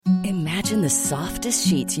Imagine the softest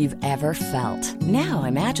sheets you've ever felt. Now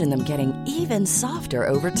imagine them getting even softer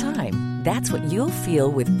over time. That's what you'll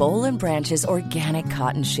feel with Boll & Branch's organic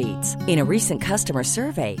cotton sheets. In a recent customer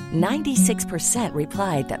survey, 96%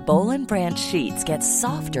 replied that Boll & Branch sheets get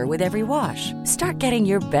softer with every wash. Start getting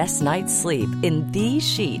your best night's sleep in these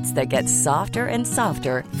sheets that get softer and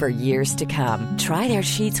softer for years to come. Try their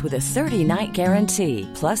sheets with a 30-night guarantee.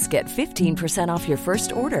 Plus, get 15% off your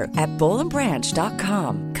first order at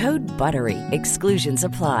bollandbranch.com. Code BUTTERY. Exclusions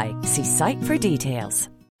apply. See site for details.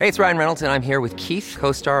 Hey, it's Ryan Reynolds, and I'm here with Keith,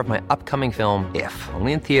 co-star of my upcoming film, If,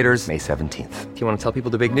 only in theaters May 17th. Do you want to tell people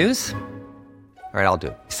the big news? All right, I'll do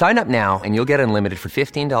it. Sign up now and you'll get unlimited for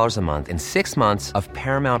 $15 a month and 6 months of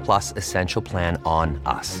Paramount Plus Essential Plan on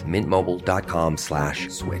us.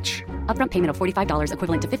 MintMobile.com/switch. Upfront payment of $45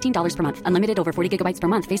 equivalent to $15 per month. Unlimited over 40 gigabytes per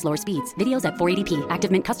month. Face lower speeds. Videos at 480p.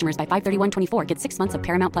 Active Mint customers by 531.24 get 6 months of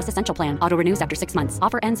Paramount Plus Essential Plan. Auto renews after 6 months.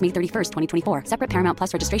 Offer ends May 31st, 2024. Separate Paramount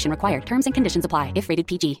Plus registration required. Terms and conditions apply if rated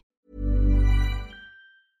PG.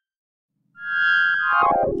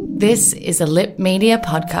 This is a Lip Media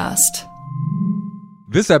podcast.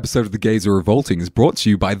 This episode of The Gays Are Revolting is brought to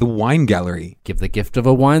you by The Wine Gallery. Give the gift of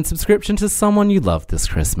a wine subscription to someone you love this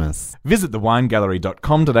Christmas. Visit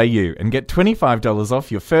thewinegallery.com.au and get $25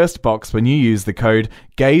 off your first box when you use the code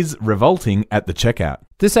GAYSREVOLTING at the checkout.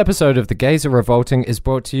 This episode of The Gays Are Revolting is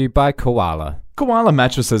brought to you by Koala. Koala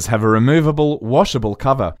mattresses have a removable, washable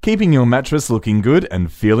cover, keeping your mattress looking good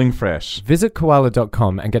and feeling fresh. Visit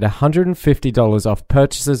koala.com and get $150 off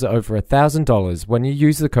purchases over $1,000 when you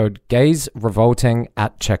use the code GAYSREVOLTING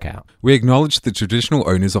at checkout. We acknowledge the traditional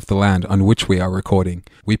owners of the land on which we are recording.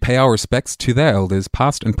 We pay our respects to their elders,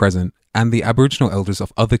 past and present, and the Aboriginal elders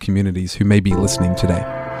of other communities who may be listening today.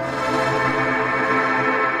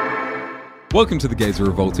 Welcome to The Gays Are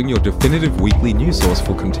Revolting, your definitive weekly news source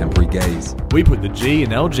for contemporary gays. We put the G in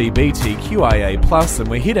LGBTQIA+, and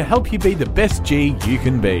we're here to help you be the best G you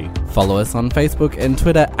can be. Follow us on Facebook and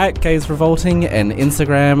Twitter at Gays Revolting and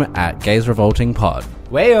Instagram at Gays Revolting Pod.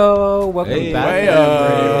 Wayo! Welcome back.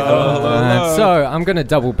 Hello. So, I'm going to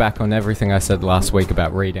double back on everything I said last week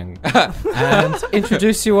about reading. And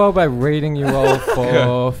introduce you all by reading you all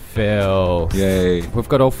for Phil. Yay. We've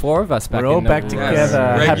got all four of us back. We're all back together.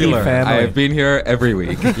 Happy Regular. family. I have been here every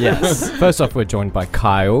week. Yes. First off, we're joined by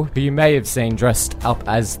Kyle, who you may have seen dressed up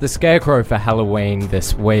as the Scarecrow for Halloween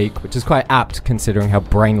this week, which is quite apt considering how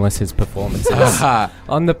brainless his performance is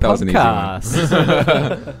on the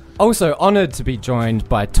podcast. Also honoured to be joined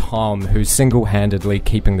by Tom, who's single-handedly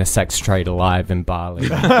keeping the sex trade alive in Bali.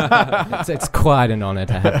 It's quite an honour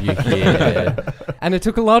to have you here. And it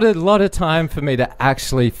took a lot of time for me to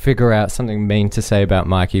actually figure out something mean to say about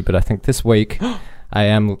Mikey, but I think this week I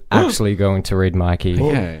am actually going to read Mikey.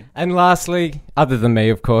 Okay. And lastly, other than me,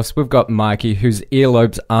 of course, we've got Mikey, whose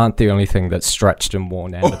earlobes aren't the only thing that's stretched and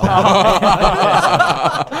worn out.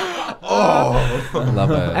 I love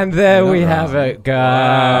it. And there we have it,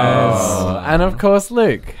 guys. Oh. And of course,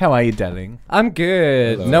 Luke. How are you, darling? I'm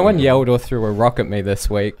good. Hello. No one yelled or threw a rock at me this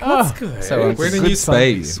week. That's good. So I'm We're in a Good new sign for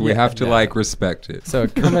you. space. We have to, respect it. So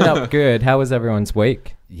coming up good. How was everyone's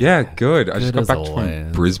week? Yeah, good. I just good got as back always.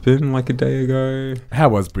 from Brisbane like a day ago. How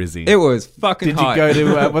was Brizzy? It was fucking Did you hot. go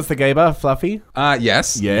to, what's the gay bar, Fluffy?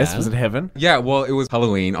 Yes. Yes. Was it heaven? Yeah, well, it was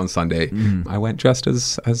Halloween on Sunday. I went dressed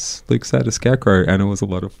as Luke said, a scarecrow, and it was a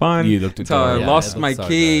lot of fun. You looked until I adorable. lost Yeah, my it looked so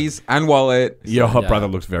keys and wallet. Your hot brother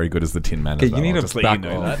looked very good as the Tin Man. Okay, as well. you need I'll to just let back you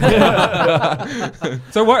know off. that.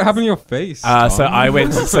 So what happened to your face? So Tom? I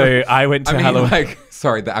went to Halloween.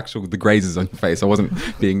 the grazes on your face. I wasn't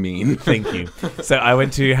being mean. Thank you. So I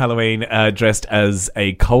went to Halloween dressed as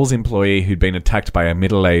a Coles employee who'd been attacked by a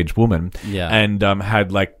middle-aged woman. Yeah. And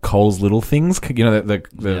had like Coles little things, the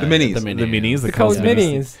minis. the minis, The Coles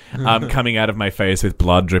minis. coming out of my face with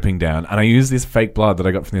blood dripping down. And I used this fake blood that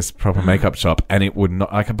I got from this proper makeup shop, and it would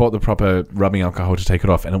not. Like, I bought the proper rubbing alcohol to take it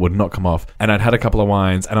off, and it would not come off. And I'd had a couple of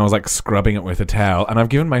wines, and I was like scrubbing it with a towel, and I've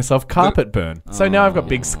given myself carpet burn. So now I've got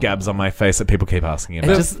big scabs on my face that people keep asking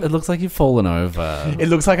about. It looks like you've fallen over. It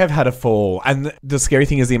looks like I've had a fall. And the scary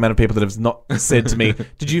thing is the amount of people that have not said to me,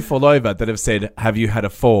 did you fall over? That have said, have you had a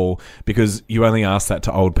fall? Because you only ask that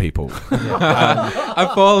to old people.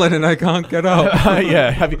 I've fallen and I can't get up.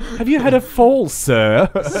 Yeah. Have you had a fall, sir?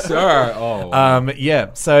 Sir. Oh.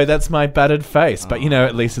 Yeah. So that's my battered face. But,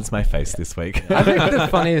 at least it's my face this week. I think the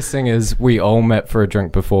funniest thing is we all met for a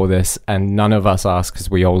drink before this, and none of us asked because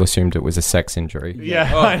we all assumed it was a sex injury.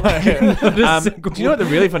 Yeah. I know. Do Do you know what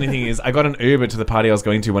the really funny thing is? I got an Uber to the party I was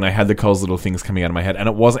going to when I had the Coles little things coming out of my head, and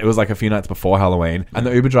it was like a few nights before Halloween, and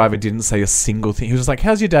the Uber driver didn't say a single thing. He was just like,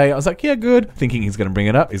 "How's your day?" I was like, "Yeah, good," thinking he's going to bring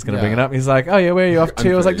it up. He's like, "Oh yeah, where are you off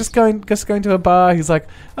to?" I was like, just going to a bar. He's like,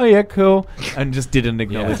 "Oh yeah, cool," and just didn't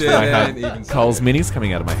acknowledge that I had Coles minis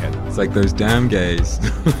coming out of my head. It's like those damn gays.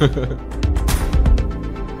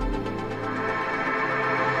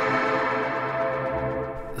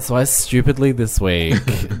 So I stupidly this week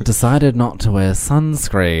decided not to wear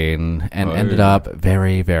sunscreen and ended up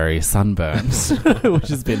very, very sunburned, which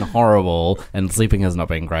has been horrible, and sleeping has not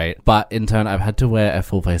been great. But in turn, I've had to wear a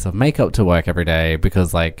full face of makeup to work every day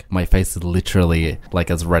because like my face is literally like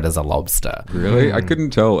as red as a lobster. Really? I couldn't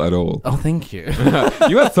tell at all. Oh, thank you.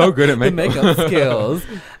 You are so good at The makeup skills.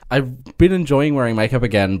 I've been enjoying wearing makeup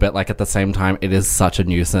again, but like at the same time, it is such a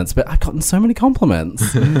nuisance. But I've gotten so many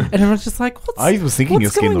compliments, and everyone's just like, I was thinking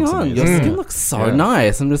your skin looks amazing. Your skin looks so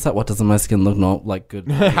nice. I'm just like, what, doesn't my skin look not like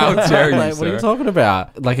good? How dare you, like, what are you talking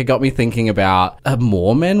about? Like, it got me thinking about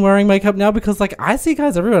more men wearing makeup now, because like I see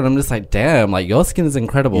guys everywhere, and I'm just like, damn, like your skin is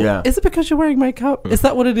incredible. Yeah. Is it because you're wearing makeup? Is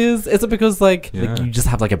that what it is? Is it because like you just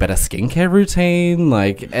have like a better skincare routine?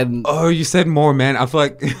 Like, and you said more men. I feel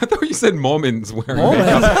like I thought you said Mormons wearing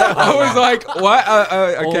makeup. I was like, what?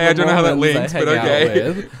 Okay, I don't know how that links, but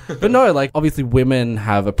okay. But no, like obviously women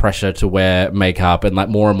have a pressure to wear makeup, and like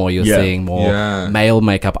more and more you're seeing more male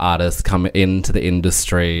makeup artists come into the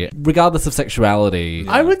industry, regardless of sexuality.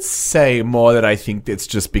 I would say more that I think it's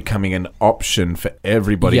just becoming an option for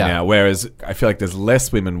everybody now, whereas I feel like there's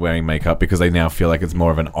less women wearing makeup because they now feel like it's more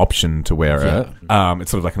of an option to wear it. It's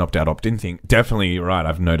sort of like an opt-out, opt-in thing. Definitely, you're right.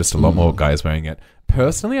 I've noticed a lot more guys wearing it.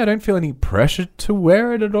 Personally, I don't feel any pressure to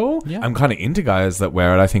wear it at all. Yeah. I'm kind of into guys that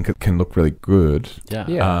wear it. I think it can look really good.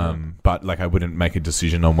 But like, I wouldn't make a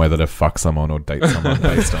decision on whether to fuck someone or date someone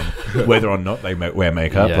based on whether or not they wear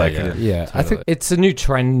makeup. Totally. I think it's a new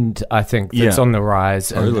trend. I think that's on the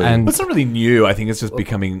rise, and it's not really new. I think it's just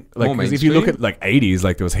becoming like, because if you look at like 80s,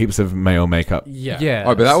 like there was heaps of male makeup.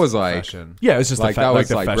 Oh, but that was like fashion. It was just like that was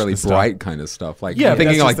like really bright kind of stuff. Like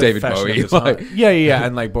thinking like David Bowie. Like,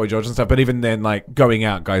 and like Boy George and stuff. But even then, like going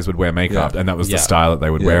out, guys would wear makeup, and that was the style that they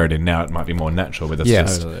would wear it in. Now it might be more natural, but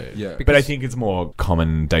that's but I think it's more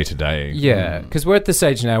common day to day. Yeah, because we're at the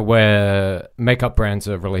stage now where makeup brands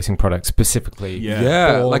are releasing products specifically.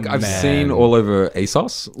 Like I've seen all over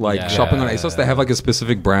ASOS, like shopping on ASOS, they have like a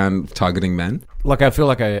specific brand targeting men. Like I feel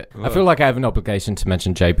like I have an obligation to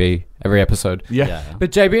mention JB every episode.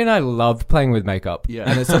 But JB and I love playing with makeup,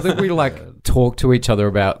 and it's something we like talk to each other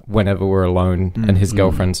about whenever we're alone and his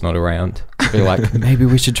girlfriend's not around. We're like, maybe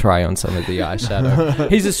we should try on some of the eyeshadow.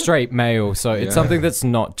 He's a straight male, so it's something that's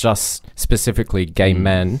not just specifically gay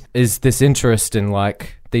men. Is this interest in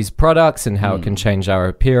like these products and how it can change our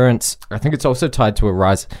appearance. I think it's also tied to a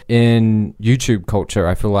rise in YouTube culture.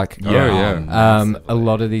 I feel like a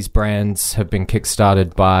lot of these brands have been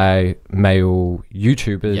kickstarted by male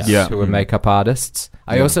YouTubers who are makeup artists.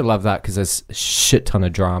 I also love that because there's a shit ton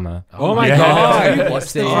of drama. Oh my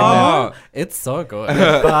god, it's so good.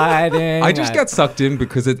 I just get sucked in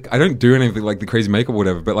because I don't do anything like the crazy makeup or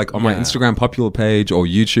whatever, but like on my Instagram popular page or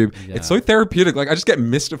YouTube, it's so therapeutic. Like I just get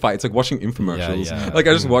mystified. It's like watching infomercials. Like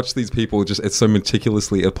I just watch these people it's so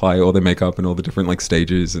meticulously apply all their makeup and all the different like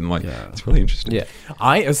stages, and like it's really interesting.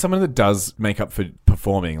 I, as someone that does makeup for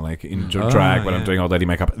performing, like in drag when I'm doing old lady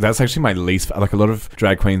makeup, that's actually my least. Like a lot of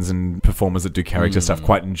drag queens and performers that do character stuff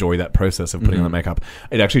quite enjoy that process of putting on the makeup.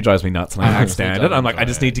 It actually drives me nuts, and I can't stand it. I'm like, I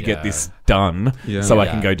just need to get this done so I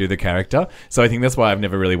can go do the character. So I think that's why I've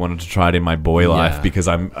never really wanted to try it in my boy life, because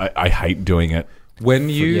I hate doing it. When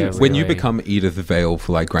you become Edith Vale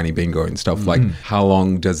for like Granny Bingo and stuff, like how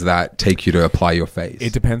long does that take you to apply your face?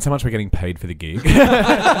 It depends how much we're getting paid for the gig,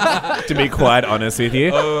 to be quite honest with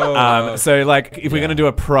you. So like if we're going to do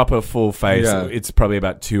a proper full face, it's probably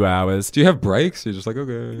about 2 hours. Do you have breaks? You're just like,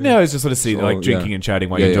 okay. No, it's just sort of like drinking and chatting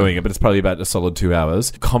while you're doing it, but it's probably about a solid 2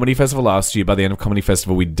 hours. Comedy Festival last year, by the end of Comedy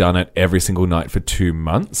Festival, we'd done it every single night for 2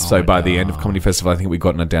 months. So by the end of Comedy Festival, I think we'd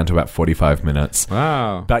gotten it down to about 45 minutes.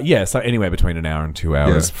 Wow. But so anywhere between an hour and 2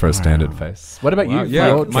 hours for a standard face. What about you?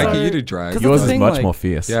 Yeah, Mikey, you do drag. Yours is much more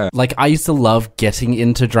fierce. Yeah. Like I used to love getting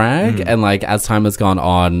into drag, and like as time has gone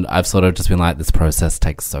on, I've sort of just been like, this process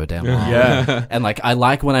takes so damn long. And like I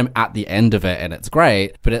like when I'm at the end of it and it's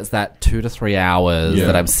great, but it's that 2 to 3 hours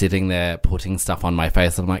that I'm sitting there putting stuff on my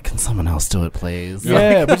face. And I'm like, can someone else do it, please?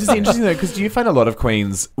 Yeah, which is interesting though, because do you find a lot of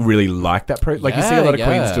queens really like that like you see a lot of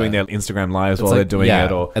queens doing their Instagram lives while they're doing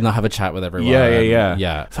it, or and they'll have a chat with everyone.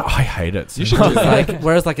 Yeah. So I hate it. You should do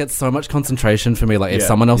whereas it's so much concentration for me. Like if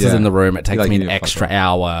someone else is in the room, it takes me an extra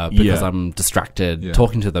hour because I'm distracted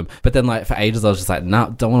talking to them. But then for ages I was just like, nah,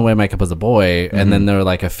 don't want to wear makeup as a boy. And then there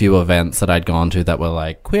were a few events that I'd gone to that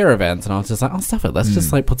were queer events, and I was just like, oh, stuff it. Let's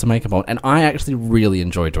just put some makeup on. And I actually really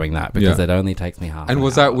enjoy doing that because it only takes me half. And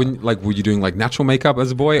was that when were you doing natural makeup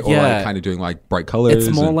as a boy, or kind of doing bright colors?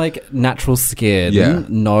 It's more natural skin,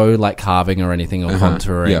 no carving or anything or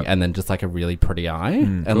contouring, and then just a really pretty eye,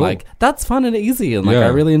 and cool. That's fun and easy, and I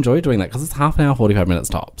really enjoy doing that because it's half an hour, 45 minutes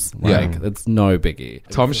tops. It's no biggie.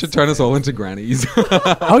 Tom should turn us all into grannies.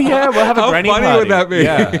 Oh yeah, we'll have a granny party. How funny would that be?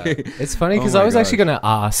 Yeah. It's funny because I was actually going to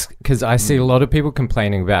ask, because I see a lot of people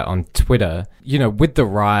complaining about on Twitter, with the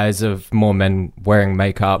rise of more men wearing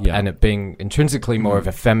makeup and it being intrinsically more of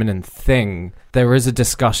a feminine thing, there is a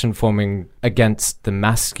discussion forming against the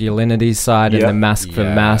masculinity side and the mask for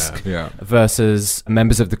mask versus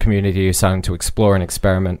members of the community who are starting to explore and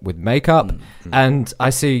experiment with makeup. And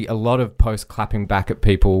I see a lot of posts clapping back at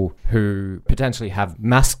people who potentially have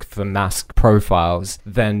mask for mask profiles,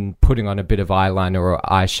 then putting on a bit of eyeliner or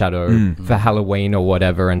eyeshadow for Halloween or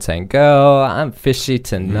whatever and saying, girl, I'm fishy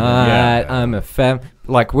tonight, I'm a femme.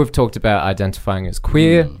 We've talked about identifying as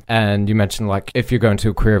queer, and you mentioned if you're going to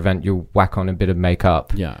a queer event, you'll whack on a bit of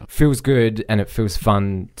makeup. Yeah. Feels good and it feels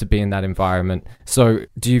fun to be in that environment. So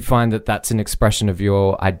do you find that that's an expression of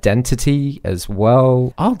your identity as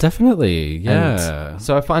well? Oh, definitely. Yeah. And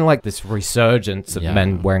so I find this resurgence of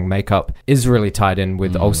men wearing makeup is really tied in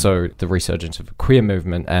with also the resurgence of the queer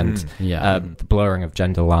movement and the blurring of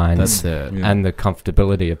gender lines and the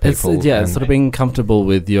comfortability of people. It's sort of being comfortable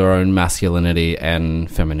with your own masculinity and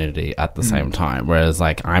femininity at the same time, whereas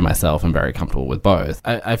I myself am very comfortable with both.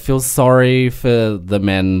 I feel sorry for the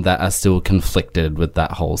men that are still conflicted with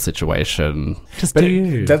that whole situation.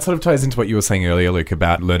 That sort of ties into what you were saying earlier, Luke,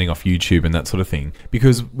 about learning off YouTube and that sort of thing,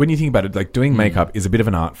 because when you think about it, doing makeup is a bit of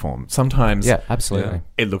an art form. Sometimes absolutely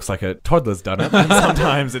it looks like a toddler's done it, and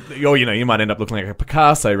sometimes you might end up looking like a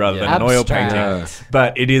Picasso rather than an oil painting.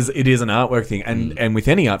 But it is an artwork thing, and with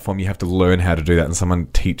any art form you have to learn how to do that, and someone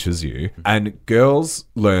teaches you. And girls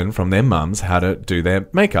learn from their mums how to do their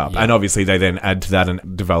makeup, and obviously they then add to that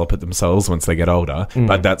and develop it themselves once they get older.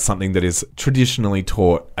 But that's something that is traditionally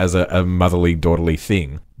taught as a motherly, daughterly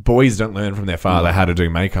thing. Boys don't learn from their father how to do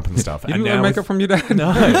makeup and stuff. You didn't learn makeup from your dad?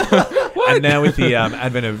 No. And now with the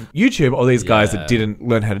advent of YouTube, all these guys that didn't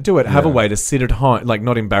learn how to do it have a way to sit at home,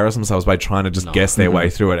 not embarrass themselves by trying to just guess their way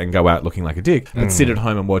through it and go out looking like a dick, but sit at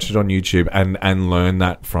home and watch it on YouTube and learn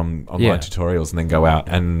that from online tutorials, and then go out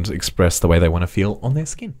and express the way they want to feel on their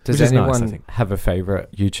skin. Does anyone have a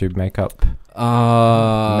favorite YouTube makeup?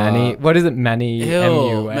 Manny, what is it? Manny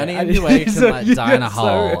MUA. Manny MUA can die in a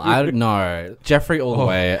hole. I don't know. Jeffrey all the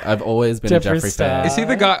way. I've always been a Jeffrey fan. Is he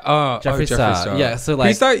the guy? Jeffrey Star. Yeah. So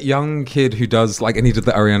he's that young kid who does and he did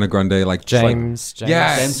the Ariana Grande James.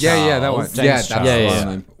 James that one. That's the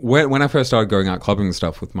one. When I first started going out clubbing and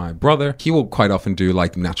stuff with my brother, he will quite often do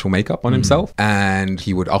natural makeup on himself, and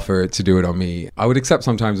he would offer to do it on me. I would accept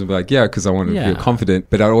sometimes and be because I want to feel confident,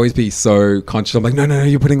 but I'd always be so conscious. I'm no,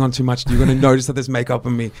 you're putting on too much. You're going to notice that there's makeup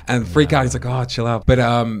on me, and freak out. He's like, chill out. But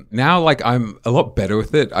now I'm a lot better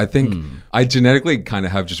with it. I think I genetically kind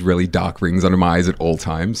of have just really dark rings under my eyes at all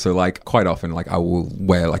times. So quite often I will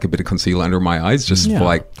wear a bit of concealer under my eyes just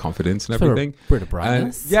for confidence and everything. For a bit of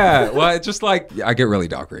brightness. It's just I get really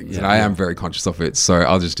dark rings, and I am very conscious of it. So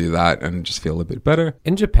I'll just do that and just feel a bit better.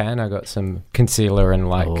 In Japan, I got some concealer and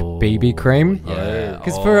BB cream.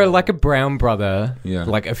 Because for a brown brother,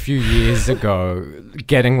 a few years ago,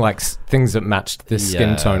 getting things that matched the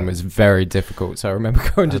skin tone was very difficult. So I remember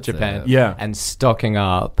going to Japan and stocking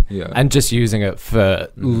up and just using it for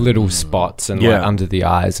little spots and under the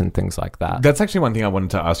eyes and things like that. That's actually one thing I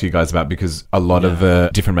wanted to ask you guys about, because a lot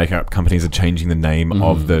of different makeup companies are changing the name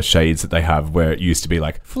of the shades that they have, where it used to be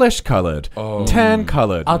flesh colored, tan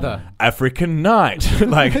colored, other African night.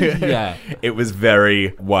 It was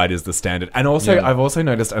very wide as the standard. And also I've also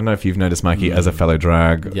noticed, I don't know if you've noticed, Mikey, as a fellow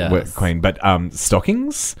drag queen, but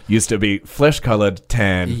stockings used to be flesh colored,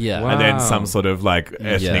 tan, and then some sort of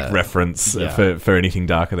ethnic reference for anything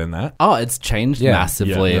darker than that. It's changed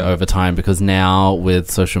massively over time, because now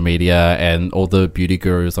with social media and all the beauty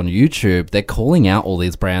gurus on YouTube, they're calling out all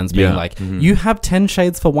these brands, being you have 10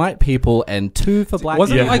 shades for white people and 2 for black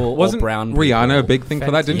people or brown people. Rihanna a big thing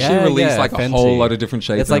for that? Didn't she release a whole lot of different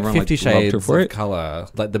shades? It's 50 shades of color,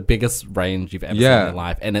 the biggest range you've ever seen their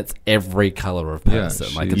life, and it's every color of person.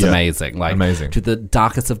 It's amazing. Amazing. To the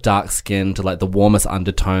darkest of dark skin, to like the warmest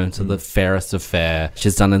undertone, to the fairest of fair.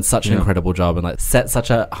 She's done such an incredible job and like set such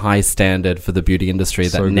a high standard for the beauty industry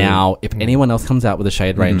that now, if anyone else comes out with a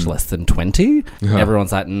shade range less than 20,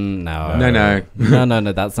 everyone's like, no,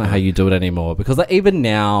 that's not how you do it anymore. Because like, even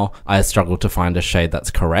now, I struggle to find a shade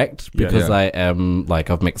that's correct because I am like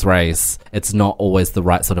of mixed race. It's not always the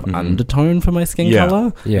right sort of undertone for my skin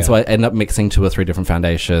color. So I end up mixing 2 or 3 different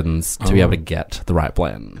foundations to be able to get the right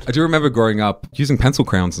blend. I do remember growing up using pencil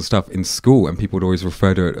crayons and stuff in school, and people would always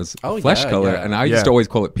refer to it as flesh color, and I used to always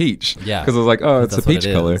call it peach because I was like, oh, it's a peach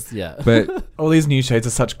color. But all these new shades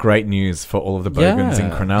are such great news for all of the bogans in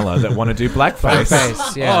Cronulla that want to do blackface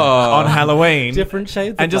on Halloween. Different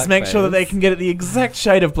shades and just make sure that they can get the exact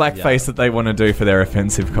shade of blackface that they want to do for their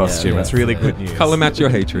offensive costume. It's really good news. Color match your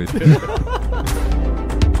hatred.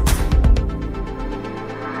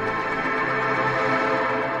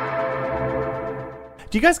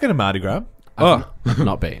 Do you guys go to Mardi Gras?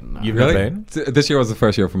 Not been. No. You've Really? not been? This year was the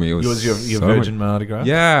first year for me. It Yours was your so Virgin much- Mardi Gras?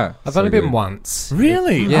 Yeah. I've only been once.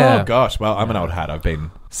 Really? Yeah. Oh gosh. Well, I'm an old hat. I've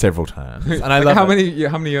been several times, and I Like, love how it.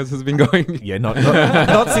 many years has it been going? Yeah, not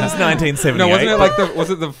since 1978. No, wasn't it like was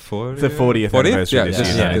it the 40th? the 40th anniversary Yeah, this this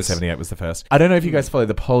year? year. 1978 was the first. I don't know if you guys follow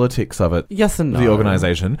the politics of it. Yes and no. The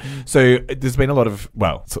organisation. So there's been a lot of,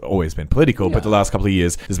 well, it's always been political, but the last couple of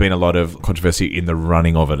years there's been a lot of controversy in the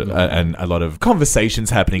running of it, and a lot of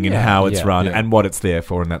conversations happening in how it's run and what it's there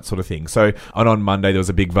for and that sort of thing. So on Monday there was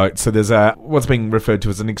a big vote. So there's what's being referred to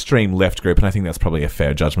as an extreme left group, and I think that's probably a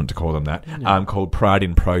fair judgment to call them that, called Pride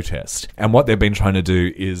in Protest. And what they've been trying to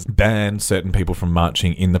do is ban certain people from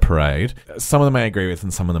marching in the parade. Some of them I agree with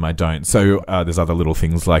and some of them I don't. So there's other little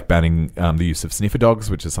things like banning the use of sniffer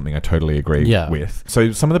dogs, which is something I totally agree with.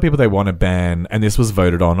 So some of the people they want to ban, and this was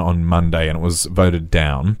voted on Monday and it was voted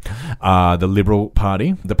down, the Liberal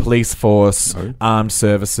Party, the Police Force, Armed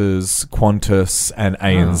Services, Qantas and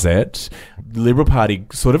ANZ. The Liberal Party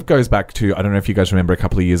sort of goes back to, I don't know if you guys remember a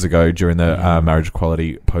couple of years ago during the marriage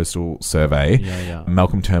equality postal survey,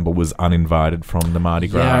 Malcolm Turnbull was uninvited from the Mardi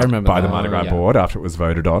Gras by the Mardi Gras board after it was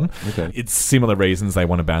voted on. It's similar reasons they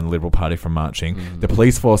want to ban the Liberal Party from marching. The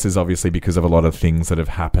police force is obviously because of a lot of things that have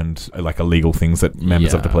happened, like illegal things that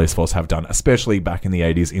members of the police force have done, especially back in the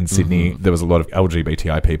 80s in Sydney. There was a lot of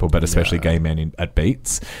LGBTI people, but especially gay men at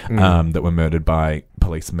Beats that were murdered by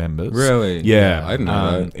police members. Really? Yeah. I didn't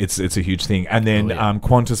know that. It's a huge thing. And then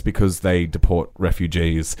Qantas, because they deport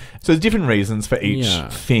refugees. So there's different reasons for each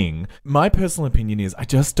thing. My personal opinion is I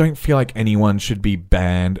just don't feel like anyone should be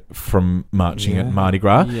banned from marching at Mardi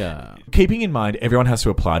Gras. Keeping in mind, everyone has to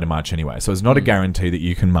apply to march anyway. So it's not a guarantee that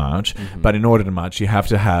you can march. But in order to march, you have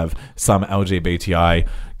to have some LGBTI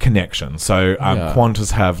connection. So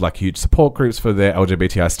Qantas have like huge support groups for their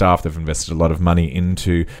LGBTI staff. They've invested a lot of money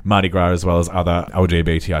into Mardi Gras as well as other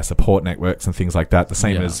LGBTI support networks and things like that. The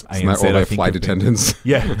same as ANZ. Isn't that all their flight attendants?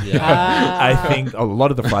 I think a lot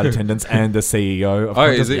of the flight attendants and the CEO of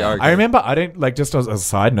Qantas. Is it? Okay. I remember, I don't, like, just as a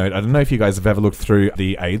side note, I don't know if you guys have ever looked through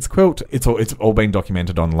the AIDS quilt. It's all been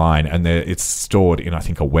documented online, and it's stored in, I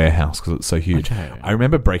think, a warehouse because it's so huge. I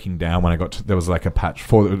remember breaking down when I got to, there was like a patch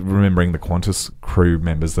for remembering the Qantas crew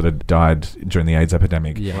members that had died during the AIDS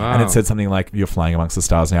epidemic. And it said something like, "You're flying amongst the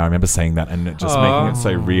stars now." I remember seeing that and just making it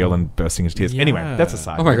so real and bursting into tears. Anyway, that's a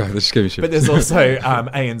side Oh my god, this just gave me shit. But there's also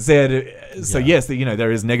ANZ. So yes,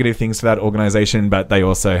 there is negative things to that organisation, but they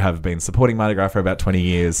also have been supporting Mardi Gras for about 20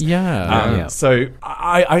 years. So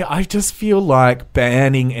I just feel like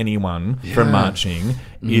banning anyone from marching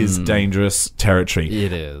is dangerous territory.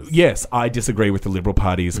 It is. Yes, I disagree with the Liberal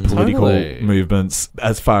Party's political movements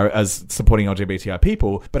as far as supporting LGBTI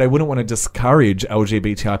people, but I wouldn't want to discourage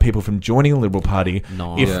LGBTI people from joining the Liberal Party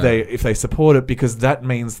if they support it, because that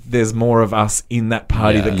means there's more of us in that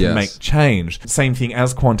party that can make change. Same thing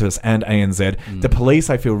as Qantas and ANZ. The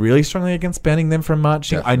police, I feel really strongly against banning them from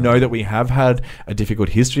marching. I know that we have had a difficult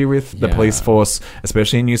history with the police force,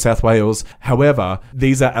 especially in New South Wales. However,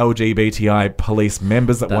 these are LGBTI police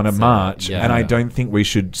members that want to march, and I don't think we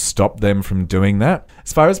should stop them from doing that.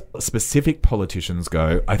 As far as specific politicians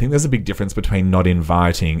go, I think there's a big difference between not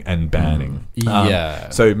inviting and banning.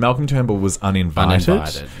 So Malcolm Turnbull was uninvited.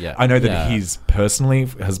 I know that he's personally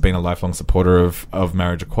has been a lifelong supporter of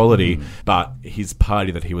marriage equality, but his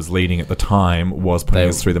party that he was leading at the time was putting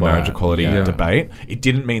us through the marriage equality debate. It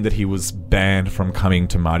didn't mean that he was banned from coming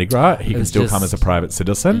to Mardi Gras. He can still come as a private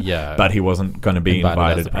citizen, but he wasn't going to be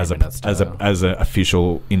invited as an official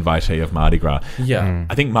invitee of Mardi Gras.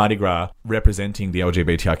 I think Mardi Gras representing the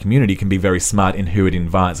LGBTI community can be very smart in who it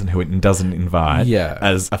invites and who it doesn't invite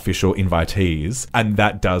as official invitees. And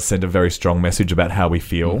that does send a very strong message about how we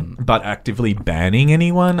feel. But actively banning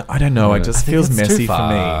anyone, I don't know. It just feels messy for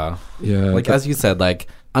me. Yeah. Like, as you said, like,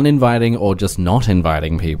 uninviting or just not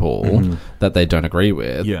inviting people that they don't agree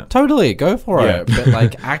with. Yeah. Totally, go for it. But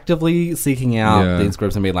like actively seeking out these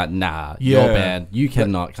groups and being like, nah, you're banned. You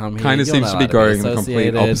cannot come here. Kind of seems to be going in the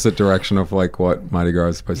complete opposite direction of like what Mardi Gras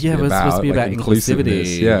is supposed to be about. Yeah, it's supposed to be about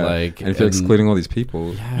inclusivity. Yeah. Like, and if you're excluding all these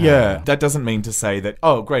people. Yeah. That doesn't mean to say that,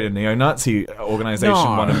 oh, great, a neo-Nazi organization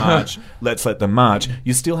want to march. Let's let them march.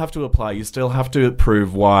 You still have to apply. You still have to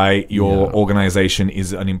prove why your organization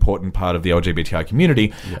is an important part of the LGBTI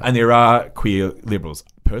community. Yeah. And there are queer liberals.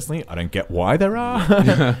 Personally, I don't get why there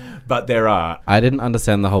are, but there are. I didn't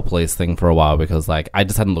understand the whole police thing for a while because, like, I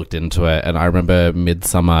just hadn't looked into it. And I remember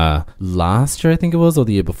midsummer last year, I think it was, or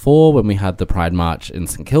the year before, when we had the Pride March in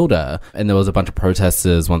St Kilda, and there was a bunch of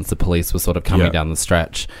protesters once the police were sort of coming down the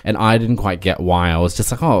stretch. And I didn't quite get why. I was just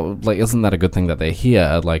like, oh, like, isn't that a good thing that they're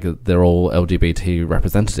here? Like, they're all LGBT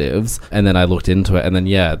representatives. And then I looked into it, and then,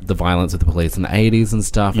 the violence with the police in the 80s and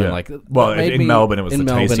stuff. Yeah. And, like, well, in Melbourne, it was the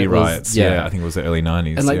Tasty riots. I think it was the early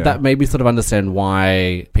 90s. And like that made me sort of understand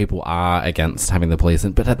why people are against having the police,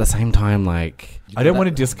 but at the same time, like, I don't want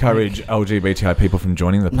to discourage LGBTI people from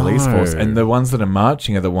joining the police force, and the ones that are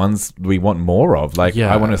marching are the ones we want more of. Like,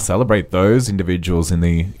 I want to celebrate those individuals in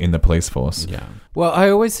the police force. Yeah. Well,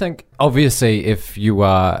 I always think, obviously, if you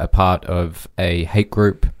are a part of a hate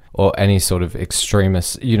group or any sort of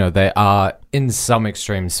extremist, there are, in some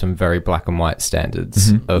extremes, some very black and white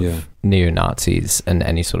standards of neo-Nazis and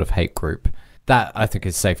any sort of hate group. That, I think,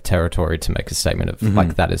 is safe territory to make a statement of,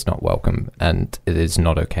 like, that is not welcome and it is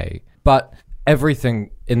not okay. But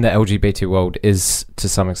everything in the LGBT world is, to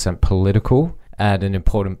some extent, political, and an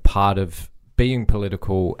important part of being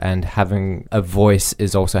political and having a voice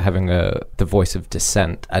is also having the voice of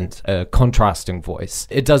dissent and a contrasting voice.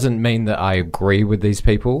 It doesn't mean that I agree with these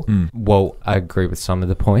people. Well, I agree with some of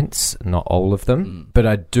the points, not all of them. But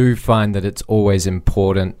I do find that it's always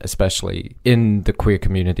important, especially in the queer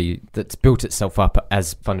community that's built itself up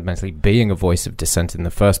as fundamentally being a voice of dissent in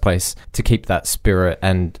the first place, to keep that spirit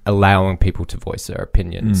and allowing people to voice their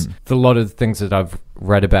opinions. A lot of the things that I've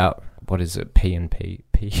read about, what is it, P&P?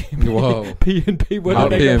 Whoa. P&P, what are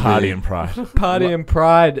they? Party and Pride. Party and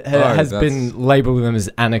Pride has been labelling them as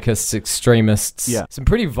anarchists, extremists. Yeah. Some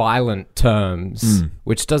pretty violent terms,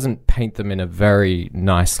 which doesn't paint them in a very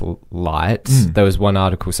nice light. There was one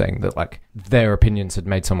article saying that, like, their opinions had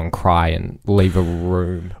made someone cry and leave a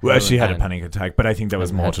room. Well, she had a panic attack, but I think that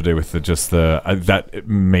was more to do with that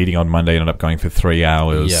meeting on Monday ended up going for 3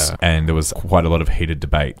 hours, and there was quite a lot of heated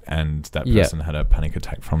debate, and that person had a panic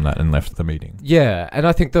attack from that and left the meeting. Yeah,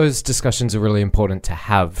 and I think those discussions are really important to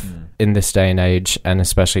have in this day and age, and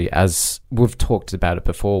especially as we've talked about it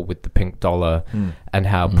before with the pink dollar and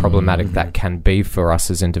how problematic that can be for us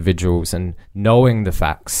as individuals, and knowing the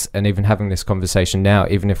facts and even having this conversation now,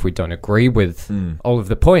 even if we don't agree with all of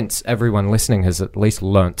the points, everyone listening has at least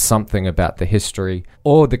learnt something about the history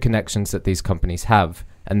or the connections that these companies have,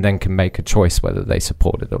 and then can make a choice whether they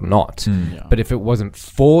support it or not. But if it wasn't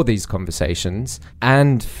for these conversations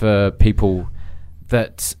and for people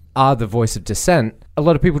that are the voice of dissent, a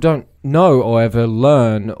lot of people don't know or ever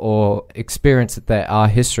learn or experience that there are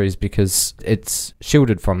histories because it's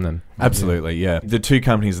shielded from them. Absolutely, yeah. The two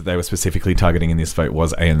companies that they were specifically targeting in this vote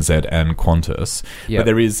was ANZ and Qantas. But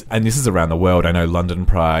there is, and this is around the world, I know London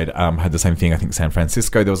Pride had the same thing. I think San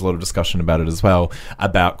Francisco, there was a lot of discussion about it as well,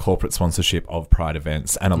 about corporate sponsorship of Pride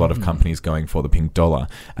events and a lot of companies going for the pink dollar.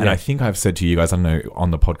 And I think I've said to you guys, I don't know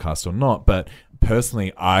on the podcast or not, but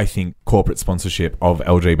personally, I think corporate sponsorship of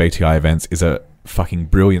LGBTI events is a fucking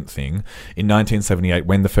brilliant thing. In 1978,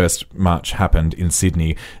 when the first march happened in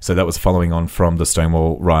Sydney, so that was following on from the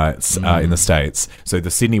Stonewall riots in the States. So the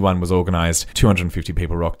Sydney one was organised, 250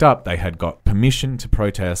 people rocked up, they had got permission to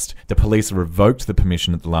protest, the police revoked the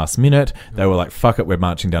permission at the last minute, they were like, fuck it, we're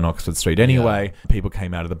marching down Oxford Street anyway. People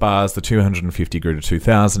came out of the bars, the 250 grew to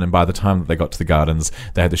 2,000, and by the time that they got to the gardens,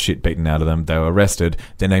 they had the shit beaten out of them, they were arrested,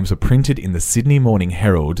 their names were printed in the Sydney Morning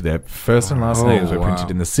Herald, their first and last names were printed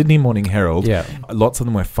in the Sydney Morning Herald. Lots of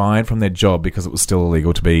them were fired from their job because it was still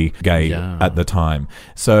illegal to be gay at the time.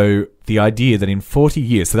 So the idea that in 40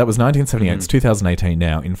 years, so that was 1978, it's 2018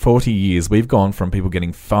 now, in 40 years, we've gone from people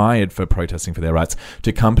getting fired for protesting for their rights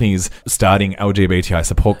to companies starting LGBTI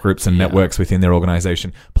support groups and networks within their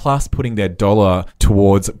organization, plus putting their dollar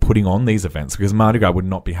towards putting on these events, because Mardi Gras would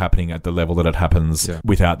not be happening at the level that it happens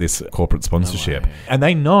without this corporate sponsorship. And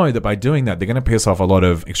they know that by doing that, they're going to piss off a lot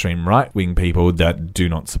of extreme right-wing people that do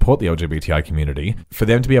not support the LGBTI community. For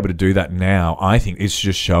them to be able to do that now, I think it's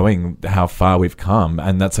just showing how far we've come,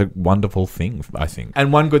 and that's a wonderful thing, I think.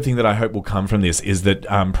 And one good thing that I hope will come from this is that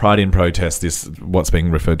Pride in Protest, this what's being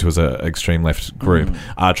referred to as an extreme left group,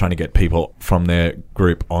 are trying to get people from their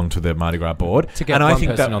group onto the Mardi Gras board. To get one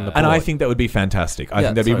person on the board. And I think that would be fantastic. I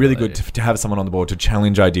think that'd be really good to have someone on the board to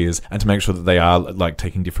challenge ideas and to make sure that they are like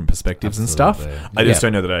taking different perspectives and stuff. I just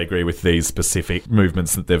don't know that I agree with these specific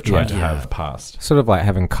movements that they've tried to have passed. Sort of like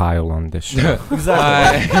having Kyle on this show.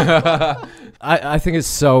 Exactly. I think it's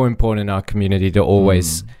so important in our community to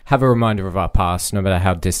always have a reminder of our past, no matter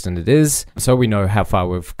how distant it is, so we know how far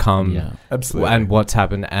we've come and what's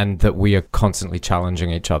happened, and that we are constantly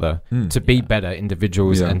challenging each other to be better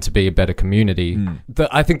individuals and to be a better community.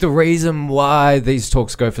 I think the reason why these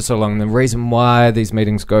talks go for so long, the reason why these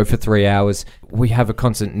meetings go for 3 hours, we have a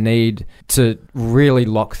constant need to really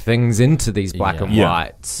lock things into these black and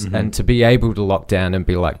whites and to be able to lock down and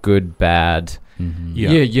be like good, bad.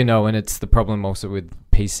 You know, and it's the problem also with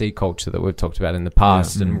PC culture that we've talked about in the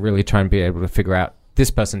past, and really trying to be able to figure out this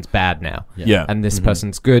person's bad now, and this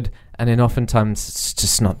person's good, and then oftentimes it's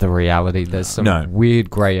just not the reality. There's some weird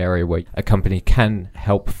grey area where a company can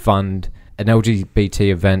help fund an LGBT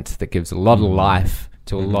event that gives a lot of life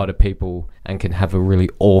to a lot of people and can have a really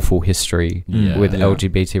awful history with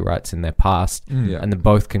LGBT rights in their past, and the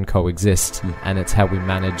both can coexist, and it's how we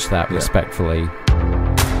manage that respectfully.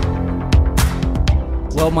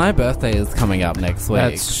 Well, my birthday is coming up next week.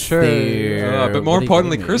 That's true. But more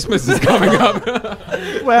importantly, Christmas is coming up.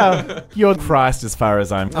 Well, you're Christ as far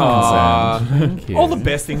as I'm concerned. All the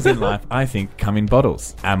best things in life, I think, come in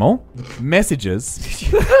bottles. Amyl, messages,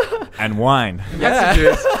 and wine.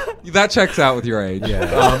 Messages. That checks out with your age.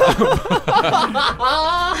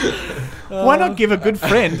 Why not give a good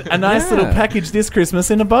friend a nice little package this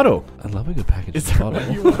Christmas in a bottle? I love a good package in a bottle.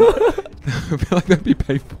 I feel like that'd be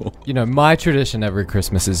painful. You know, my tradition every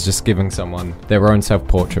Christmas is just giving someone their own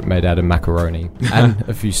self-portrait made out of macaroni and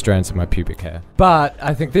a few strands of my pubic hair. But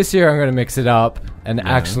I think this year I'm going to mix it up and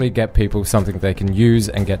actually get people something they can use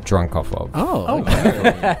and get drunk off of.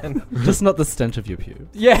 Okay. Just not the stench of your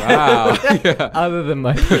pubes. Wow. Other than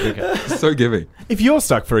my pubic hair. So giving. If you're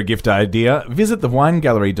stuck for a gift idea, visit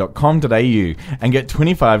thewinegallery.com.au and get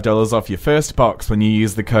 $25 off your first box when you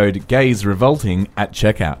use the code GAYSREVOLTING at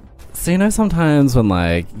checkout. So, you know, sometimes when,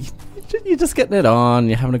 like, you're just getting it on,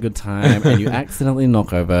 you're having a good time, and you accidentally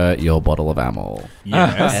knock over your bottle of Amyl.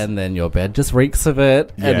 Yes. And then your bed just reeks of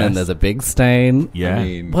it, and then there's a big stain. Yeah. I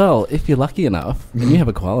mean, Well, if you're lucky enough and you have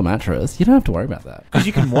a koala mattress, you don't have to worry about that. Because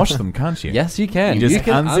you can wash them, can't you? Yes, you can. You just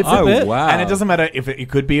can unzip it. wow. And it doesn't matter if it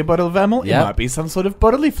could be a bottle of Amyl, it might be some sort of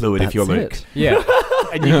bodily fluid if you're Luke. it. Yeah.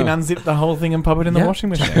 And you can unzip the whole thing and pop it in the washing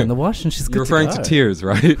Chuck it machine. in the wash, and she's good you're referring to to go. tears,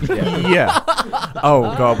 right? Yeah.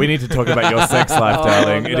 Oh, God, we need to talk about your sex life,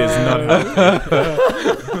 darling. It is not...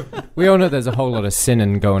 We all know there's a whole lot of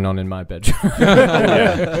sinning going on in my bedroom.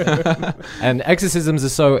 And exorcisms are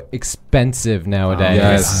so expensive nowadays.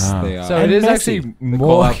 Yes, they are. So And it is messy. actually The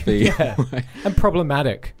more call-out fee. and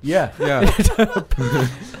problematic. Yeah.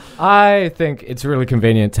 I think it's really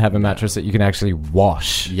convenient to have a mattress that you can actually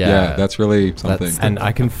wash. Yeah, that's really something. And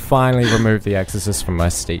I can finally remove the exorcist from my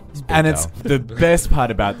seat. And it's the best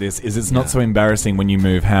part about this is it's not so embarrassing when you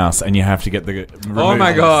move house and you have to get the Oh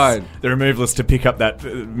my God. the removalist to pick up that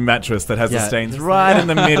mattress that has the stains right in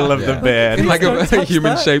the middle of the bed. In like a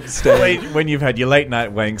human-shaped stain. When you've had your late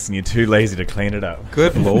night wanks and you're too lazy to clean it up.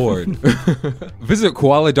 Good Lord. Visit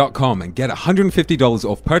koala.com and get $150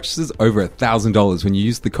 off purchases over $1,000 when you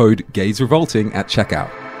use the code GAYSREVOLTING at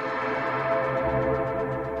checkout.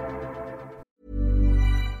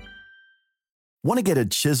 Want to get a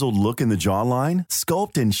chiseled look in the jawline?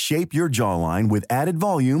 Sculpt and shape your jawline with added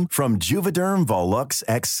volume from Juvederm Volux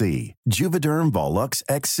XC. Juvederm Volux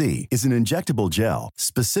XC is an injectable gel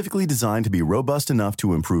specifically designed to be robust enough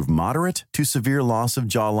to improve moderate to severe loss of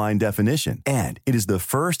jawline definition. And it is the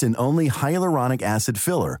first and only hyaluronic acid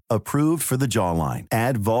filler approved for the jawline.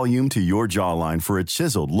 Add volume to your jawline for a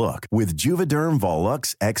chiseled look with Juvederm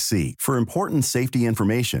Volux XC. For important safety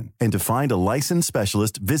information and to find a licensed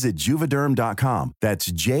specialist, visit Juvederm.com Juvederm.com.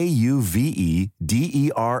 That's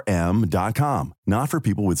JUVEDERM.com. Not for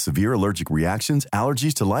people with severe allergic reactions,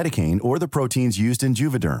 allergies to lidocaine, or the proteins used in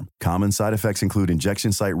Juvederm. Common side effects include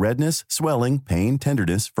injection site redness, swelling, pain,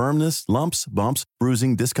 tenderness, firmness, lumps, bumps,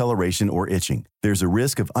 bruising, discoloration, or itching. There's a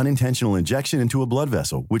risk of unintentional injection into a blood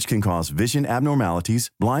vessel, which can cause vision abnormalities,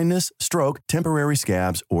 blindness, stroke, temporary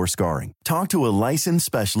scabs, or scarring. Talk to a licensed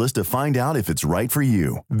specialist to find out if it's right for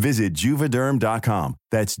you. Visit Juvederm.com.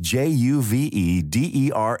 That's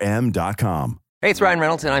JUVEDERM.com. Hey, it's Ryan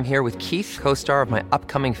Reynolds, and I'm here with Keith, co-star of my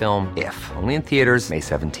upcoming film, If, only in theaters May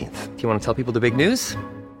 17th. Do you want to tell people the big news?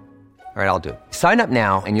 All right, I'll do it. Sign up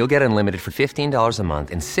now and you'll get unlimited for $15 a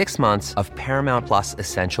month and 6 months of Paramount Plus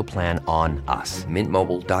Essential Plan on us.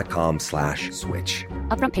 MintMobile.com/switch.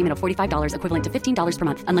 Upfront payment of $45 equivalent to $15 per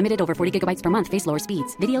month. Unlimited over 40 gigabytes per month. Face lower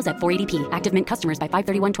speeds. Videos at 480p. Active Mint customers by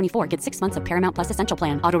 531.24 get 6 months of Paramount Plus Essential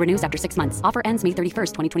Plan. Auto renews after 6 months. Offer ends May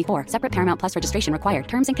 31st, 2024. Separate Paramount Plus registration required.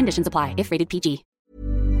 Terms and conditions apply if rated PG.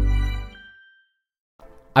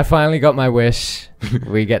 I finally got my wish.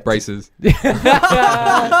 We get braces. Bitch.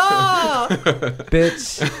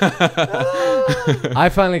 I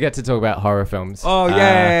finally get to talk about horror films. Oh,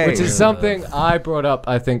 yay. Which is something I brought up,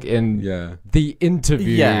 I think, in the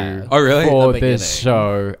interview Oh, really? for this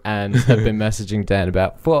show, and have been messaging Dan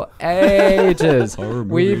about for ages.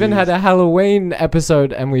 We even had a Halloween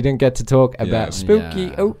episode, and we didn't get to talk about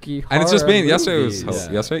spooky, oaky horror. And it's just been yesterday was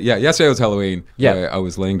yesterday was Halloween. Yeah, I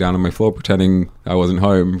was laying down on my floor pretending I wasn't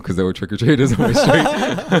home because there were trick-or-treaters on my street.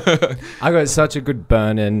 I got such a good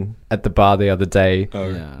burn-in at the bar the other day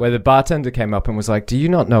where the bartender came up and was like, do you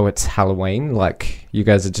not know it's Halloween? Like, you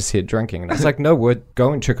guys are just here drinking. And I was like, no, we're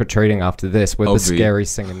going trick-or-treating after this. We're the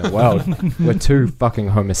scariest thing in the world. We're two fucking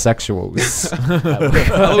homosexuals.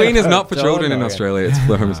 Halloween is not for children in Australia. It's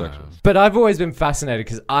for homosexuals. But I've always been fascinated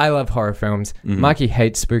because I love horror films. Mikey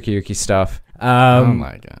hates spooky, ooky stuff. Oh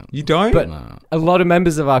my God. You don't? But a lot of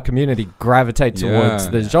members of our community gravitate towards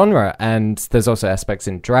the genre, and there's also aspects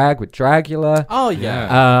in drag with Dragula. Oh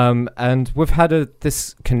yeah. And we've had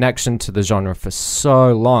this connection to the genre for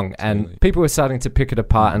so long, and people are starting to pick it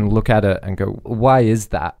apart and look at it and go, why is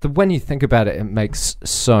that? But when you think about it, it makes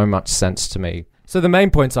so much sense to me. So the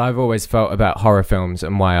main points I've always felt about horror films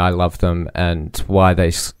and why I love them and why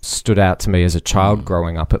they stood out to me as a child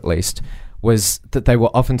growing up, at least, was that they were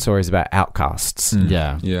often stories about outcasts.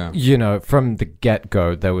 Yeah. You know, from the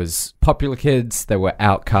get-go, there was popular kids, there were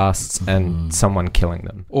outcasts, and someone killing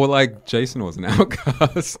them. Or like Jason was an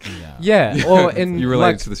outcast. Yeah. Or in you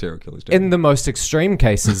related to the serial killers. In the most extreme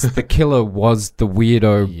cases, the killer was the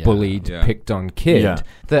weirdo, bullied, picked on kid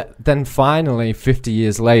that then finally, 50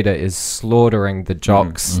 years later, is slaughtering the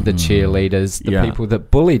jocks, the cheerleaders, the people that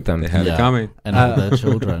bullied them. They had it coming. And all their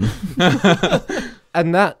children.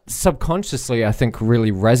 And that subconsciously, I think,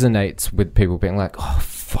 really resonates with people being like, oh,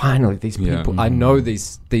 finally, these people, I know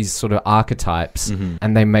these sort of archetypes,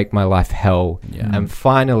 and they make my life hell. And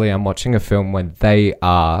finally, I'm watching a film when they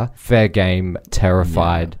are fair game,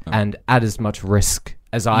 terrified, and at as much risk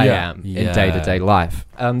as I am in day-to-day life.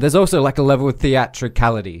 There's also like a level of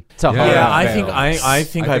theatricality to horror films. I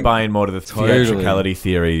think I buy in more to the theatricality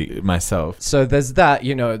theory myself. So there's that,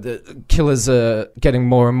 you know, the killers are getting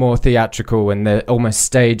more and more theatrical, and they're almost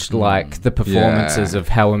staged like the performances of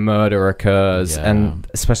how a murder occurs, and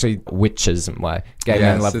especially witches and why gay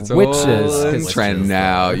men love it's witches. All in trend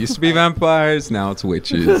now. It used to be vampires, now it's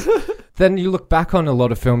witches. Then you look back on a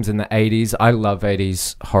lot of films in the 80s. I love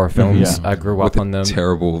 80s horror films. I grew up on them.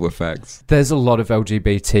 Terrible effects. There's a lot of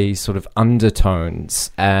LGBT sort of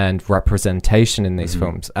undertones and representation in these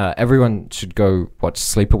films. Everyone should go watch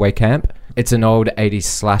Sleepaway Camp. It's an old 80s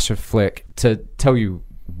slasher flick. To tell you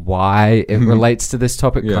why it relates to this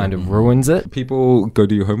topic kind of ruins it. People go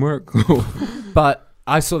do your homework. But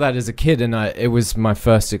I saw that as a kid, and it was my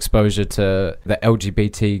first exposure to the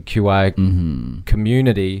LGBTQI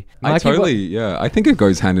community. I think it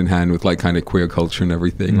goes hand in hand with like kind of queer culture and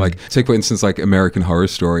everything. Like, take for instance, like American Horror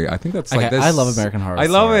Story. I think that's like I love American Horror Story.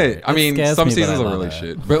 I love it. I mean, some seasons are really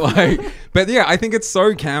shit, but like, but yeah, I think it's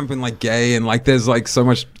so camp and like gay, and like there's like so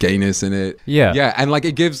much gayness in it. Yeah, and like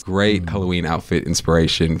it gives great Halloween outfit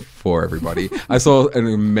inspiration for everybody. I saw an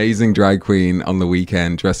amazing drag queen on the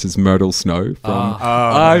weekend dressed as Myrtle Snow from.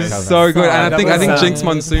 So good. And I think Jinx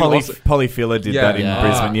Monsoon Polyphila did that in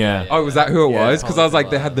Brisbane. Oh, was that who it was? Because I was like,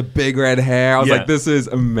 they had the big red hair. I was like, this is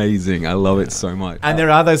amazing. I love it so much. And there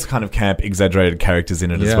are those kind of camp, exaggerated characters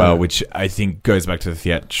in it as well, which I think goes back to the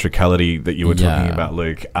theatricality that you were talking about,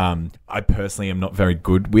 Luke. I personally am not very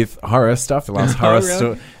good with horror stuff. The last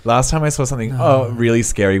last time I saw something really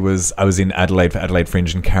scary was I was in Adelaide for Adelaide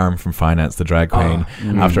Fringe, and Cara Karen from Finance, the drag queen,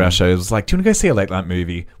 after our show was like, do you want to go see a late night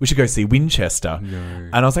movie? We should go see Winchester. No.